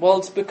that? Well,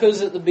 it's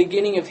because at the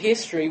beginning of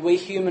history, we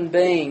human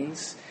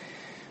beings,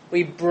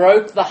 we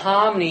broke the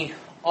harmony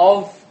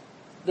of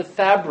the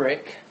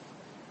fabric,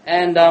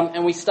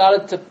 and we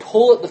started to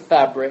pull at the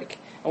fabric,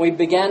 and we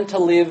began to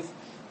live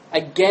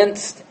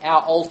against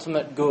our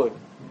ultimate good.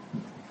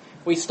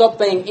 We stopped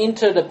being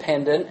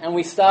interdependent, and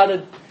we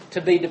started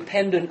to be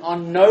dependent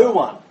on no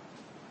one.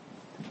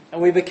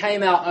 And we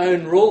became our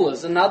own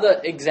rulers. Another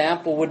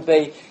example would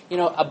be,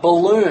 a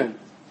balloon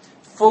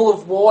full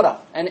of water.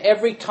 And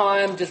every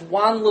time just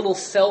one little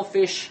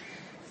selfish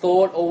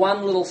thought or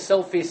one little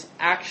selfish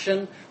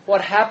action,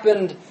 what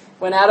happened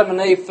when Adam and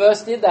Eve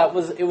first did that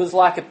was it was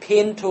like a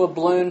pin to a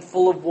balloon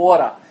full of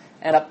water.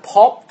 And it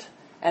popped,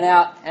 and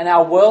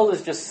our world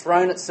has just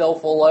thrown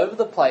itself all over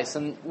the place.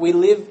 And we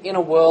live in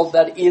a world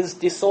that is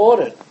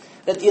disordered,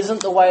 that isn't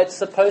the way it's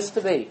supposed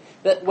to be.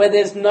 That where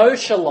there's no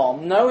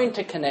shalom, no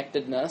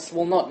interconnectedness,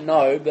 well, not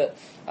no, but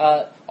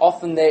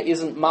often there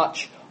isn't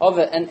much of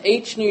it. And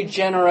each new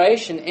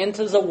generation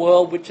enters a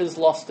world which has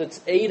lost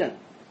its Eden.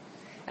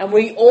 And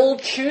we all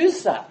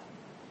choose that.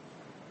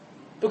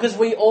 Because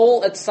we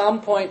all, at some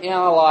point in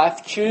our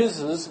life,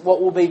 chooses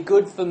what will be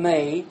good for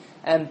me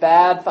and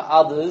bad for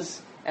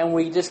others, and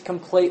we just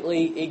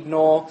completely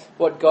ignore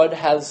what God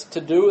has to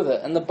do with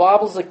it. And the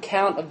Bible's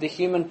account of the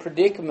human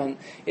predicament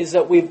is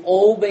that we've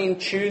all been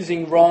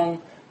choosing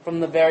wrong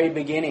from the very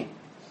beginning.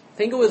 I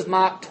think it was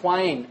Mark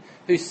Twain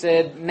who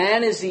said,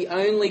 man is the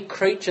only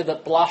creature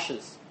that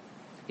blushes.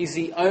 He's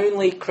the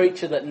only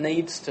creature that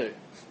needs to.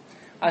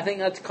 I think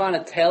that's kind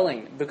of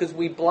telling, because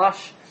we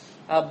blush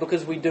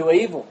because we do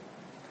evil.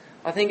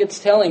 I think it's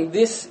telling.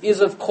 This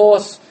is, of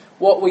course,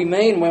 what we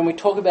mean when we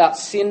talk about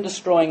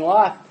sin-destroying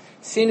life.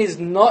 Sin is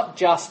not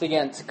just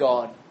against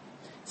God.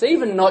 It's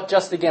even not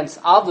just against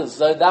others,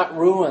 though that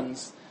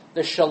ruins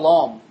the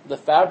shalom, the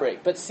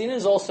fabric. But sin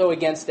is also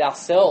against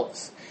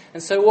ourselves.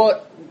 And so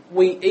what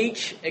we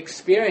each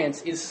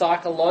experience is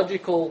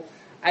psychological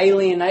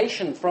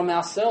alienation from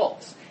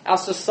ourselves. Our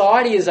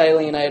society is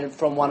alienated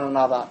from one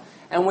another,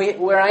 and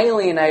we're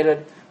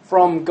alienated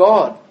from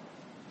God.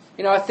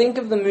 I think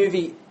of the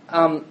movie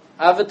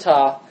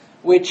Avatar,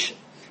 which,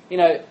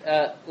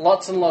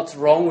 lots and lots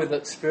wrong with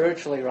it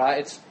spiritually,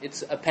 right?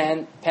 It's a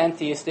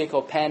pantheistic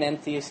or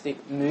panentheistic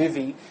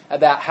movie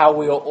about how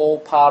we are all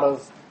part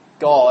of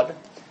God.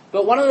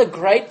 But one of the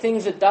great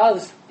things it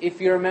does,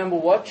 if you remember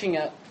watching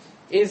it,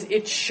 is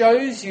it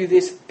shows you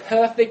this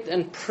perfect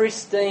and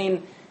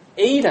pristine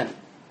Eden.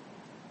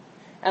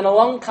 And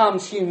along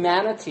comes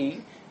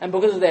humanity, and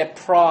because of their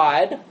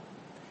pride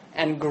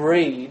and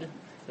greed,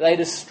 they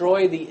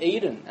destroy the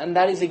Eden. And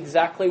that is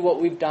exactly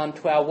what we've done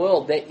to our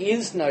world. There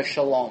is no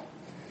shalom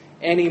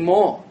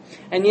anymore.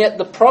 And yet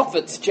the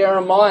prophets,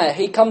 Jeremiah,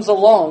 he comes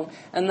along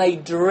and they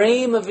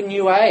dream of a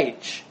new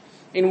age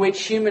in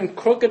which human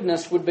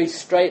crookedness would be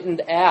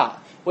straightened out,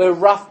 where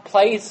rough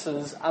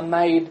places are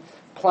made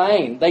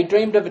plain. They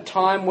dreamed of a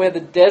time where the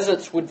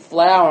deserts would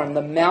flower and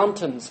the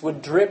mountains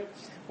would drip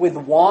with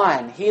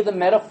wine. Hear the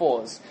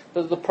metaphors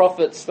that the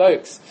prophet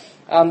spoke.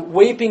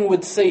 Weeping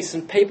would cease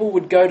and people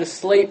would go to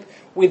sleep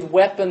with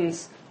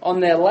weapons on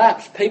their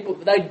laps.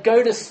 They'd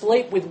go to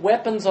sleep with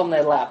weapons on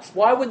their laps.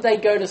 Why would they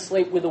go to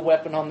sleep with a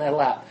weapon on their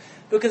lap?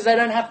 Because they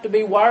don't have to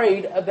be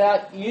worried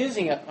about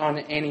using it on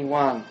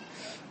anyone.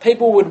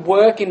 People would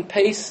work in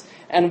peace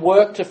and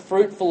work to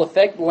fruitful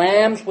effect.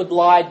 Lambs would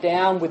lie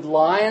down with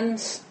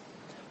lions.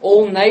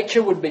 All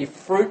nature would be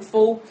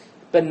fruitful,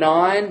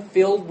 benign,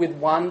 filled with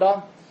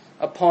wonder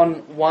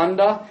upon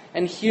wonder.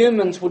 And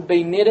humans would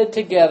be knitted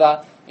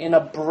together in a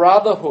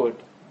brotherhood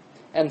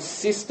and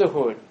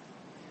sisterhood.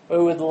 We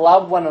would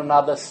love one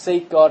another,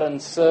 seek God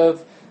and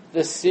serve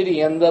the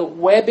city. And the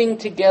webbing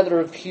together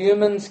of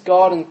humans,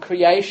 God and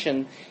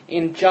creation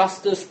in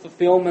justice,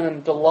 fulfillment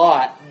and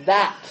delight,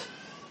 that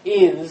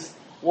is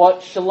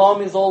what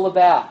shalom is all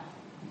about.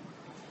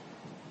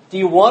 Do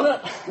you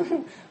want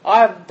it?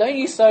 Don't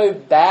you so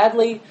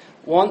badly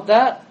want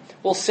that?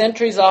 Well,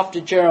 centuries after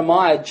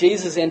Jeremiah,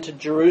 Jesus entered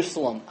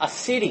Jerusalem, a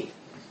city.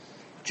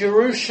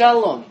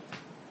 Jerusalem.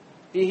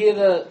 Do you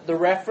hear the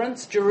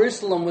reference?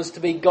 Jerusalem was to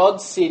be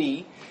God's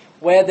city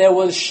where there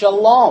was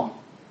shalom.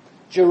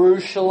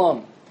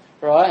 Jerusalem.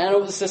 right? And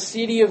it was the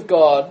city of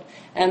God.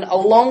 And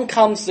along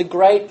comes the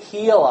great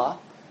healer,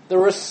 the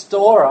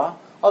restorer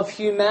of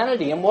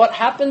humanity. And what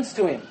happens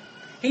to him?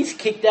 He's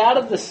kicked out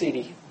of the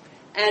city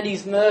and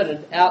he's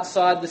murdered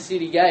outside the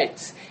city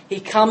gates. He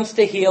comes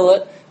to heal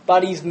it,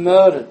 but he's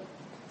murdered.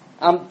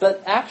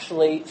 But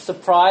actually,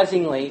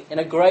 surprisingly, in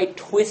a great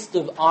twist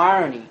of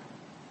irony,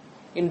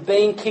 in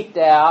being kicked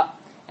out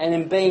and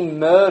in being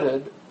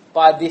murdered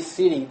by this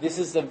city, this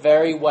is the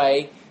very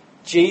way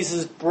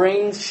Jesus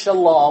brings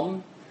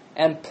shalom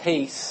and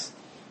peace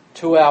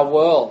to our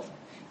world.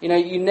 You know,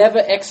 you never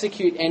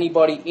execute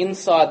anybody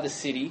inside the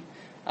city,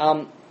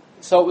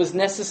 so it was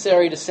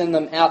necessary to send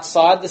them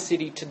outside the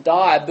city to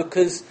die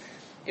because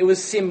it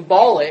was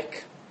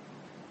symbolic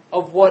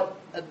of what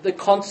the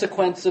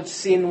consequence of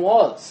sin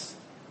was.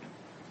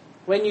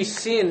 When you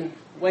sin,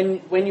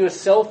 when you are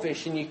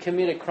selfish and you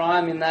commit a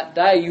crime in that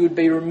day, you would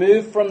be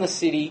removed from the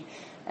city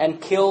and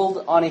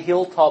killed on a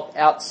hilltop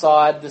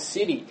outside the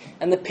city.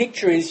 And the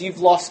picture is you've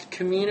lost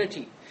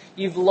community.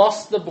 You've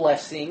lost the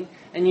blessing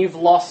and you've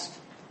lost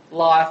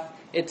life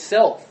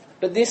itself.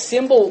 But this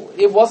symbol,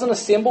 it wasn't a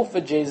symbol for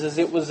Jesus,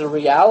 it was a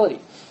reality.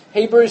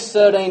 Hebrews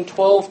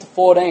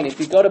 13:12-14. If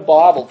you've got a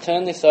Bible,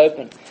 turn this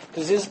open,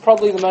 because this is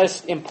probably the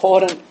most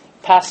important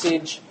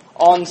passage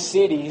on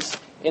cities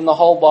in the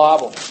whole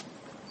Bible.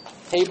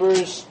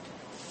 Hebrews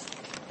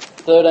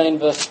 13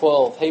 verse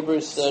 12.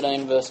 Hebrews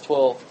 13 verse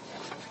 12.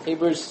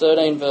 Hebrews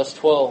 13 verse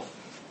 12.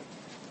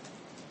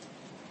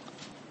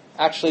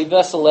 Actually,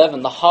 verse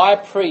 11. The high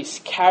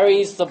priest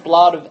carries the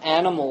blood of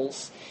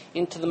animals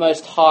into the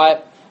most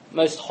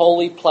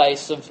holy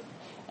place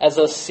as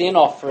a sin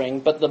offering,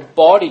 but the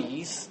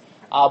bodies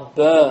are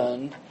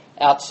burned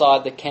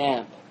outside the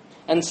camp.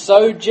 And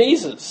so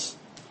Jesus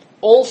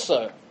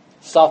also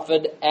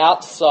suffered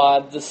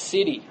outside the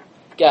city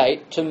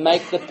gate to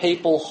make the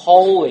people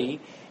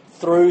holy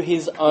through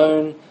his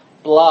own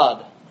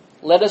blood.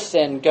 Let us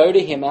then go to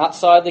him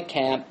outside the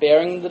camp,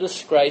 bearing the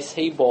disgrace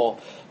he bore.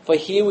 For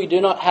here we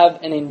do not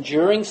have an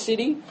enduring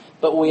city,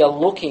 but we are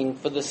looking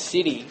for the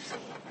city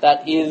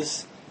that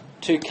is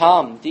to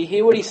come. Do you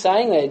hear what he's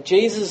saying there?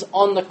 Jesus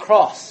on the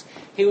cross,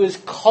 he was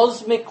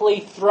cosmically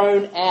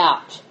thrown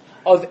out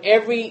of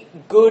every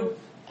good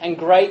and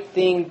great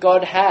thing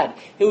God had.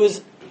 It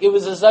was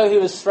as though he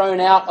was thrown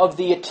out of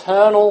the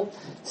eternal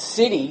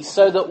city,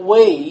 so that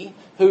we,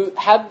 who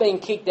have been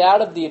kicked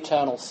out of the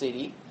eternal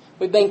city,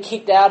 we've been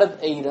kicked out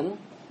of Eden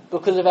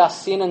because of our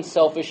sin and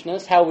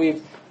selfishness, how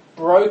we've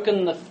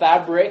broken the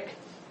fabric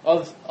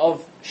of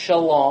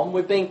shalom.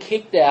 We've been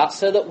kicked out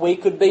so that we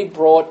could be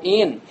brought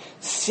in.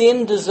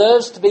 Sin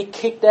deserves to be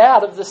kicked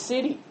out of the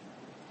city.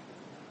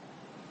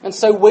 And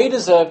so we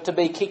deserve to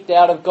be kicked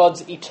out of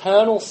God's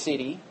eternal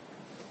city.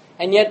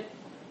 And yet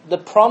the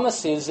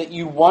promise is that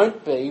you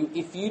won't be.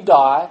 If you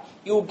die,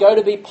 you'll go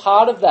to be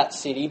part of that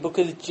city,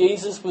 because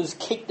Jesus was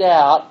kicked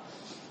out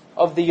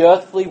of the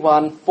earthly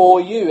one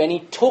for you. And he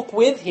took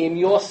with him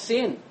your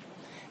sin.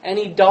 And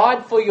he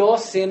died for your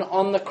sin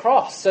on the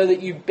cross so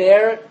that you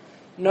bear it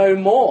no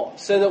more.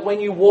 So that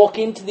when you walk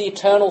into the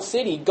eternal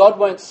city, God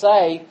won't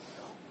say,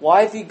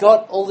 "Why have you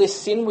got all this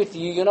sin with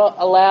you? You're not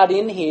allowed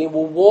in here."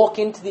 We'll walk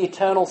into the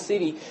eternal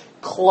city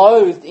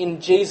clothed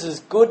in Jesus'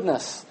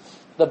 goodness,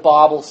 the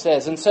Bible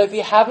says. And so if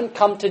you haven't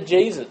come to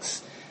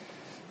Jesus,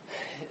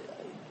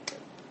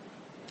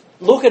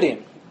 look at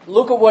him.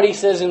 Look at what he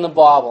says in the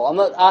Bible. I'm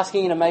not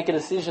asking you to make a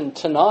decision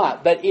tonight,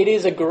 but it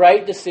is a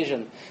great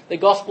decision. The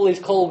gospel is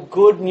called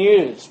good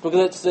news because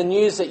it's the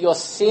news that your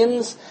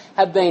sins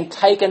have been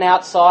taken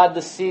outside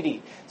the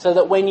city, so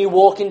that when you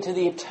walk into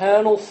the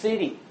eternal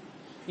city,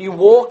 you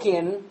walk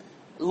in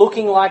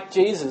looking like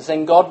Jesus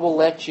and God will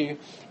let you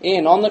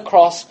in. On the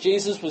cross,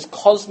 Jesus was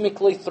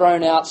cosmically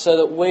thrown out so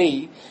that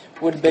we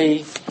would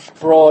be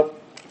brought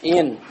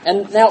in.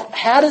 And now,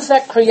 how does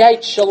that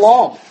create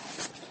shalom?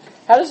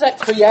 How does that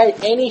create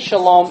any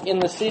shalom in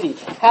the city?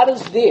 How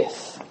does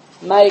this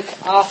make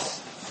us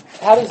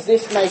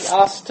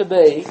to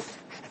be...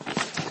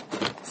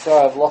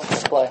 Sorry, I've lost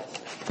the place.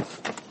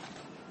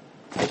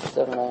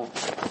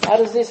 How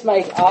does this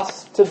make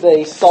us to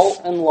be salt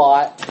and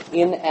light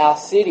in our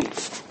city?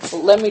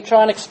 Well, let me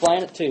try and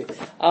explain it to you.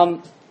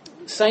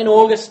 St.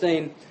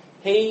 Augustine,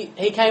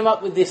 he came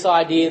up with this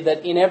idea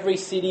that in every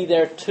city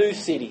there are two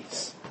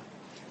cities.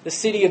 The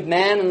city of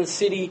man and the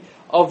city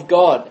of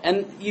God.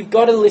 And you've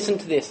got to listen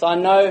to this. I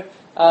know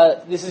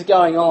this is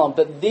going on,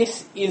 but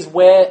this is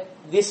where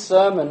this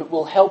sermon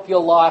will help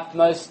your life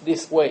most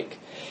this week.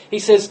 He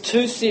says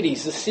two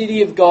cities, the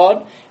city of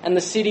God and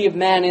the city of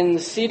man. In the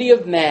city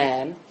of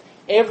man,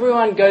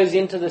 everyone goes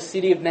into the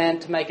city of man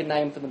to make a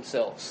name for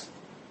themselves.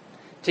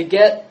 To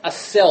get a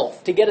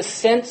self, to get a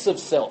sense of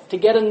self, to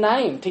get a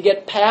name, to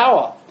get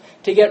power,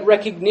 to get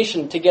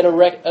recognition, to get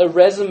a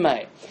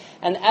resume.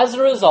 And as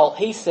a result,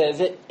 he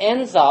says, it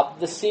ends up,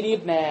 the city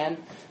of man,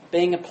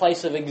 being a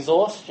place of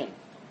exhaustion.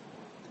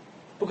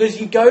 Because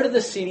you go to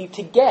the city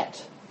to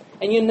get.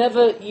 And you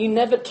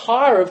never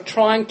tire of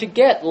trying to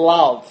get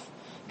love,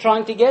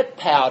 trying to get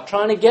power,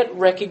 trying to get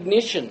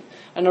recognition.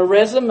 and a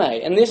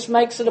resume. And this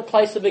makes it a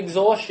place of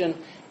exhaustion.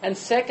 And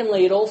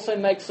secondly, it also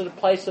makes it a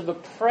place of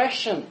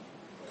oppression.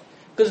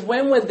 Because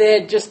when we're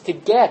there just to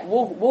get,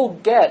 we'll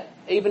get,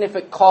 even if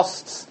it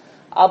costs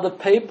other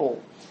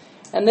people.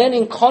 And then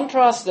in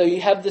contrast, though,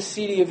 you have the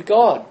city of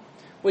God,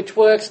 which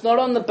works not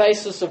on the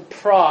basis of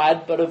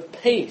pride, but of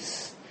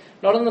peace.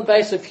 Not on the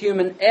basis of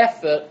human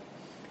effort,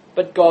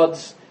 but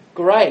God's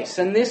grace.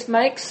 And this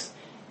makes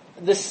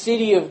the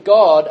city of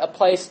God a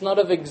place not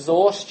of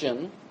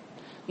exhaustion,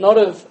 not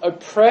of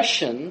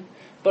oppression,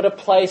 but a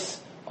place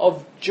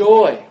of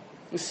joy.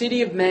 The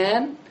city of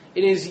man,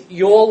 it is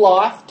your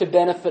life to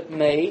benefit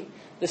me.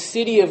 The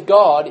city of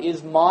God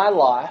is my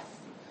life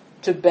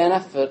to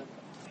benefit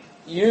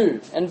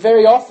you. And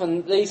very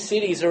often these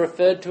cities are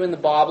referred to in the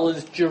Bible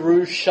as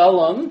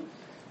Jerusalem,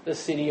 the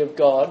city of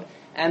God,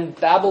 and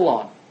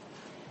Babylon.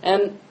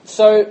 And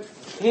so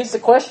here's the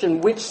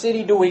question, which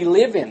city do we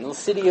live in? The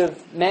city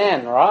of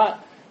man, right?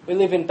 We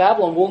live in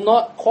Babylon. Well,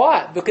 not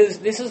quite, because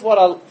this is what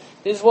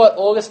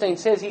Augustine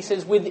says. He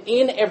says,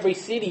 within every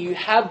city you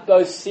have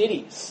both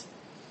cities.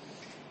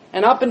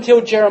 And up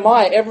until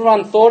Jeremiah,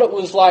 everyone thought it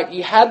was like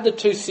you had the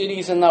two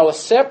cities and they were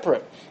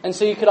separate. And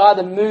so you could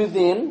either move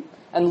in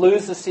and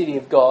lose the city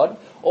of God,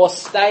 or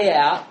stay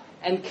out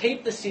and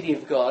keep the city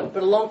of God.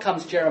 But along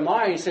comes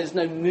Jeremiah and he says,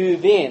 no,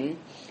 move in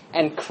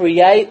and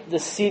create the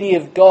city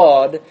of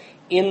God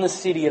in the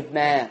city of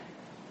man.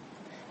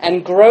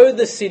 And grow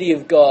the city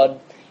of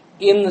God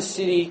in the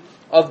city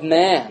of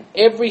man.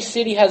 Every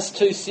city has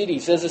two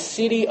cities. There's a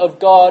city of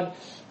God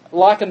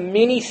like a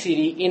mini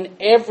city in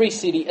every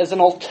city as an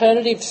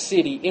alternative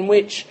city in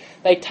which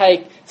they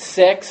take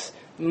sex,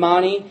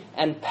 money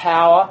and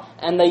power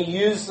and they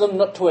use them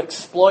not to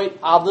exploit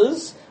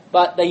others,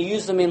 but they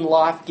use them in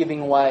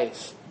life-giving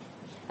ways.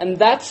 And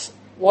that's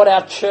what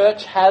our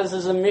church has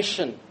as a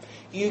mission.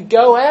 You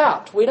go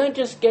out. We don't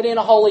just get in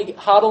a holy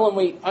huddle and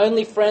we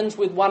only friends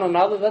with one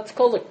another. That's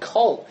called a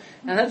cult.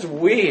 And that's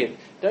weird.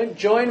 Don't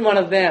join one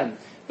of them.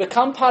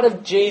 Become part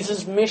of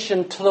Jesus'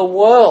 mission to the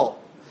world.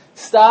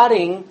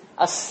 Starting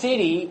a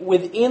city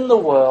within the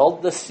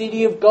world, the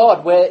city of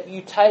God, where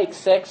you take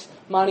sex,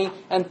 money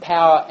and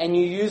power and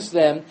you use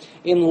them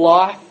in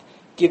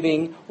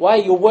life-giving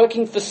way. You're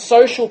working for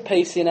social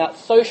peace in our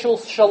social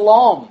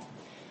shalom.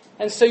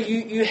 And so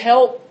you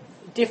help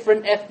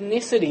different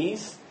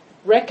ethnicities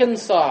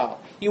reconcile.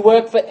 You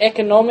work for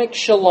economic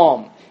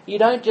shalom. You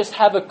don't just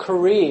have a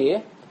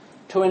career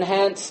to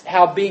enhance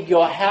how big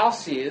your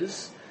house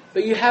is,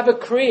 but you have a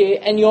career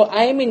and your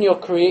aim in your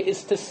career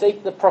is to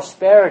seek the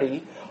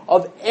prosperity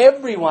of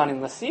everyone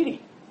in the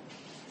city.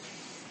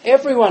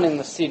 Everyone in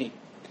the city.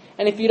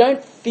 And if you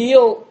don't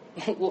feel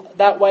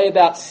that way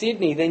about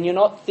Sydney, then you're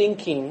not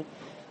thinking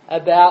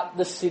about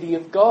the city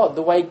of God,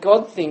 the way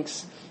God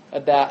thinks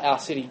about our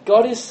city.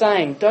 God is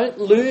saying, don't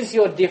lose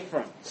your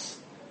difference.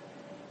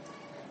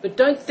 But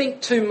don't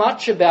think too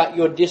much about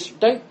your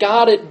don't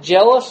guard it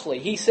jealously.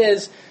 He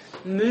says,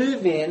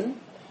 move in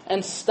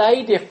and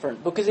stay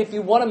different. Because if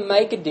you want to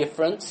make a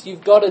difference,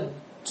 you've got to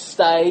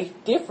stay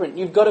different.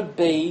 You've got to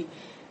be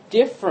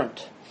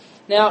different.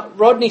 Now,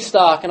 Rodney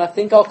Stark, and I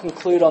think I'll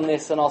conclude on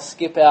this and I'll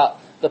skip out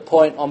the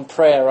point on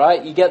prayer,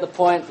 right? You get the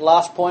point,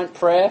 last point,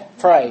 prayer?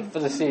 Pray for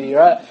the city,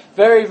 right?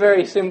 Very,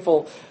 very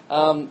simple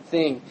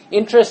thing.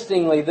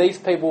 Interestingly, these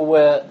people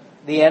were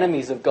the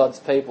enemies of God's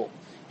people.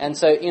 And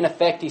so, in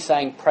effect, he's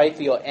saying, pray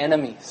for your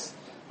enemies,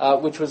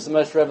 which was the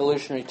most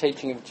revolutionary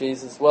teaching of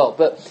Jesus as well.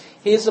 But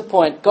here's the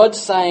point.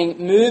 God's saying,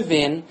 move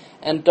in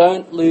and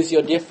don't lose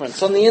your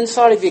difference. On the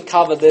inside of your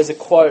cover, there's a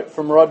quote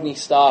from Rodney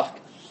Stark,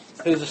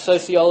 who's a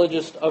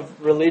sociologist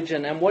of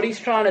religion. And what he's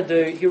trying to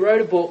do, he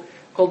wrote a book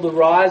called The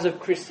Rise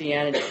of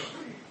Christianity.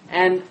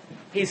 And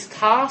his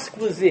task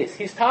was this.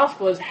 His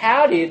task was,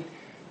 how did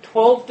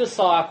 12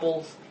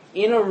 disciples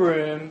in a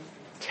room,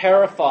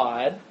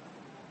 terrified,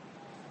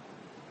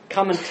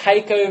 come and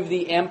take over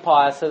the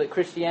empire so that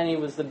Christianity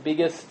was the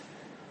biggest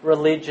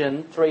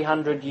religion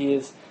 300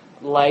 years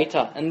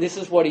later? And this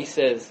is what he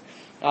says.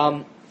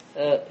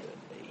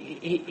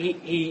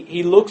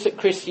 He looks at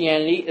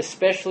Christianity,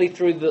 especially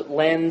through the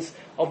lens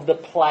of the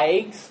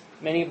plagues,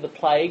 many of the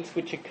plagues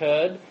which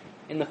occurred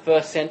in the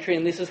first century.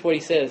 And this is what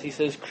he says. He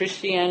says,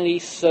 Christianity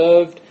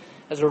served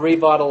as a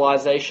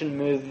revitalization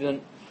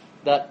movement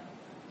that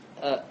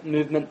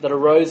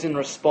arose in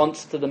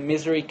response to the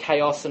misery,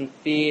 chaos and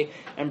fear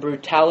and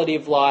brutality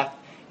of life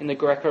in the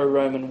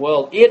Greco-Roman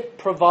world. It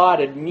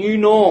provided new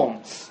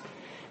norms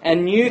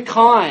and new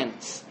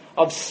kinds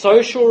of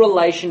social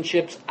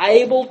relationships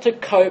able to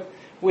cope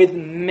with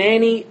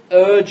many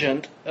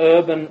urgent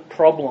urban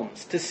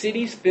problems. To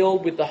cities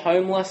filled with the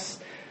homeless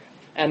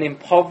and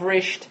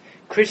impoverished,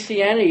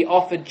 Christianity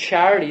offered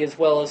charity as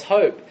well as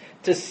hope.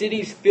 To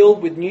cities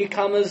filled with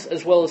newcomers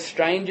as well as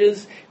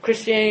strangers,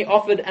 Christianity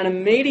offered an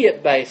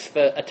immediate base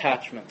for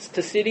attachments.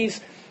 To cities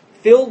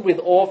filled with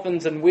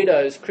orphans and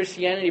widows,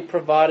 Christianity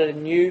provided a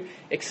new,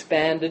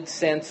 expanded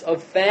sense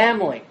of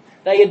family.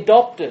 They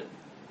adopted.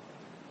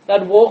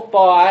 They'd walk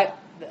by.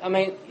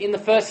 In the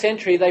first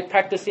century, they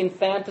practiced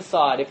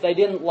infanticide. If they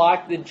didn't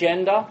like the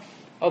gender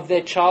of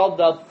their child,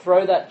 they'd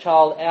throw that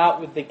child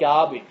out with the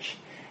garbage.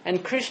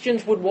 And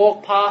Christians would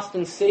walk past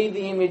and see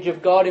the image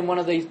of God in one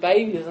of these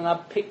babies, and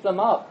they'd pick them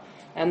up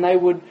and they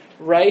would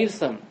raise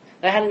them.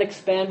 They had an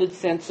expanded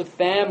sense of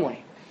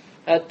family.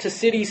 To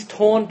cities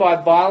torn by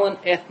violent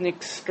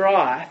ethnic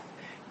strife,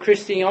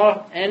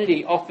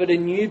 Christianity offered a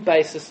new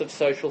basis of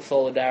social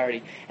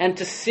solidarity. And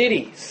to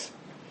cities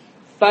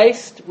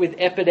faced with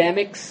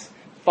epidemics,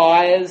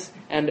 fires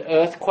and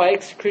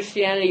earthquakes,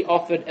 Christianity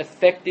offered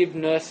effective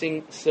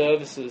nursing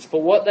services.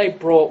 For what they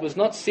brought was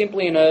not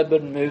simply an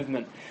urban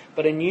movement,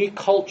 but a new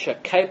culture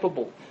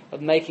capable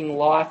of making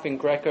life in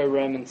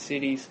Greco-Roman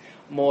cities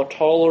more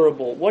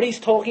tolerable. What he's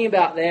talking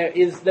about there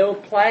is there were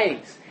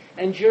plagues.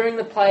 And during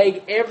the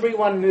plague,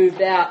 everyone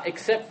moved out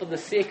except for the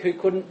sick who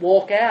couldn't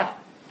walk out.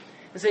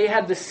 And so you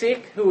had the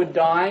sick who were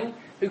dying,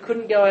 who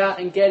couldn't go out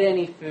and get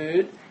any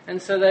food,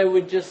 and so they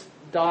would just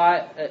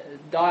die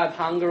of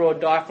hunger or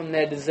die from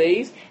their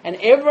disease. And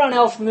everyone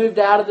else moved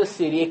out of the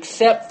city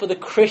except for the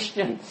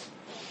Christians.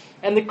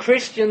 And the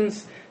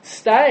Christians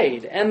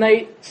stayed, and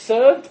they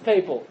served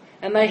people,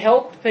 and they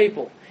helped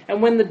people.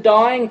 And when the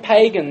dying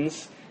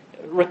pagans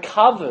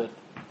recovered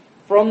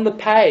from the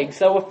plagues,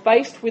 they were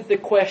faced with the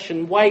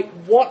question, wait,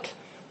 what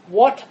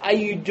are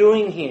you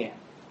doing here?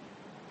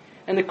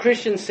 And the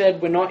Christians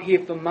said, we're not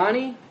here for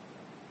money.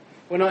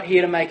 We're not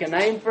here to make a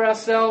name for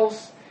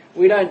ourselves.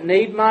 We don't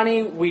need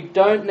money. We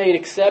don't need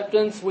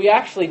acceptance. We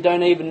actually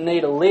don't even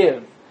need to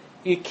live.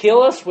 If you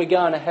kill us, we're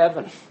going to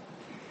heaven.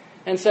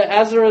 And so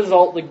as a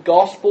result, the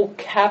gospel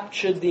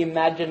captured the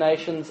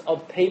imaginations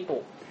of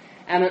people.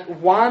 And it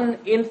won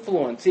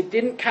influence. It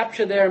didn't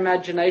capture their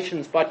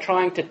imaginations by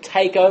trying to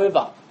take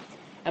over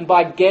and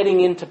by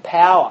getting into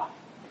power.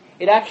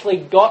 It actually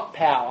got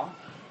power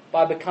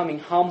by becoming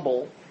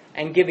humble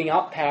and giving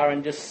up power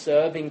and just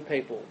serving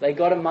people. They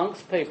got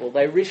amongst people.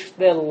 They risked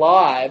their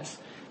lives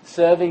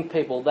serving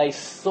people. They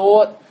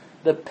sought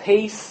the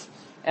peace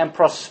and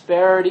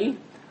prosperity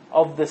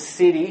of the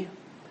city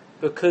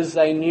because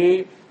they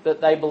knew that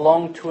they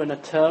belonged to an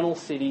eternal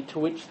city to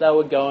which they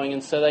were going,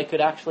 and so they could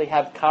actually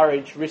have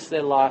courage, risk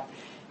their life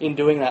in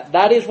doing that.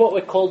 That is what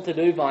we're called to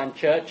do, Vine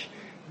Church,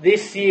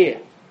 this year.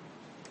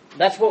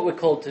 That's what we're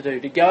called to do,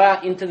 to go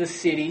out into the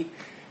city,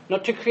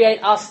 not to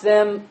create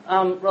us-them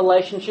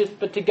relationships,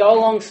 but to go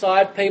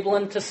alongside people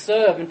and to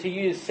serve and to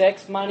use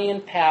sex, money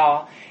and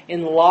power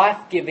in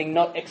life-giving,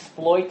 not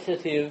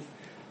exploitative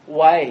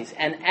ways.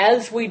 And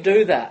as we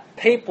do that,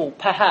 people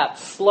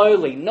perhaps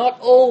slowly, not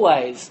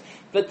always,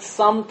 but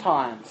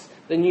sometimes,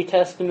 the New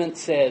Testament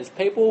says,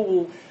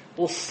 people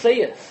will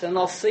see us and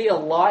they'll see a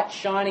light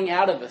shining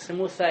out of us and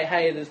we'll say,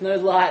 hey, there's no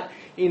light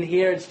in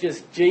here, it's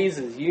just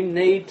Jesus. You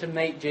need to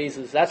meet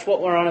Jesus. That's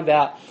what we're on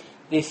about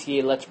this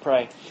year. Let's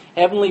pray.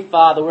 Heavenly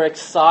Father, we're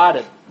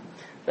excited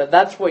that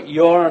that's what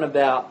you're on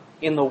about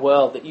in the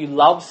world, that you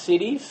love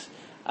cities,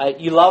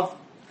 you love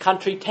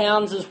country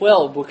towns as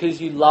well because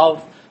you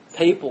love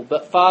people.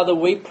 But Father,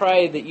 we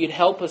pray that you'd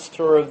help us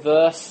to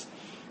reverse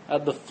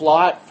the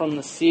flight from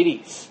the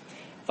cities.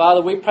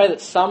 Father, we pray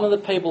that some of the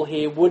people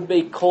here would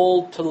be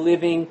called to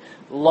living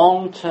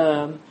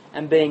long-term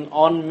and being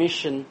on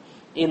mission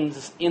in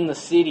the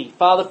city.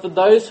 Father, for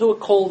those who are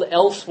called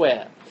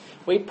elsewhere,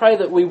 we pray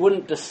that we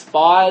wouldn't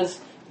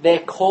despise their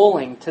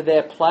calling to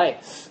their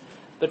place.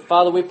 But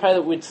Father, we pray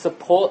that we'd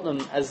support them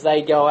as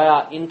they go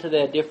out into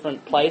their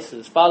different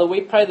places. Father,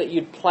 we pray that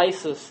you'd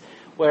place us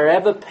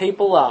wherever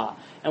people are.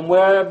 And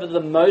wherever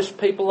the most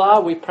people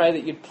are, we pray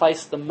that you'd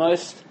place the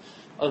most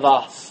of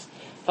us.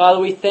 Father,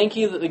 we thank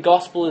you that the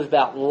gospel is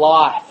about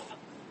life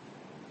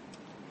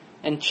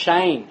and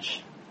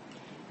change,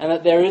 and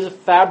that there is a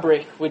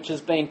fabric which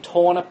has been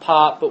torn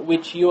apart but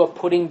which you are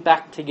putting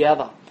back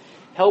together.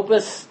 Help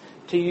us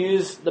to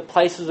use the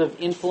places of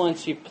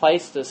influence you've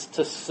placed us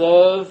to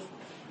serve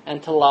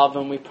and to love,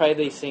 and we pray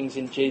these things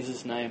in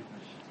Jesus' name.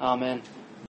 Amen.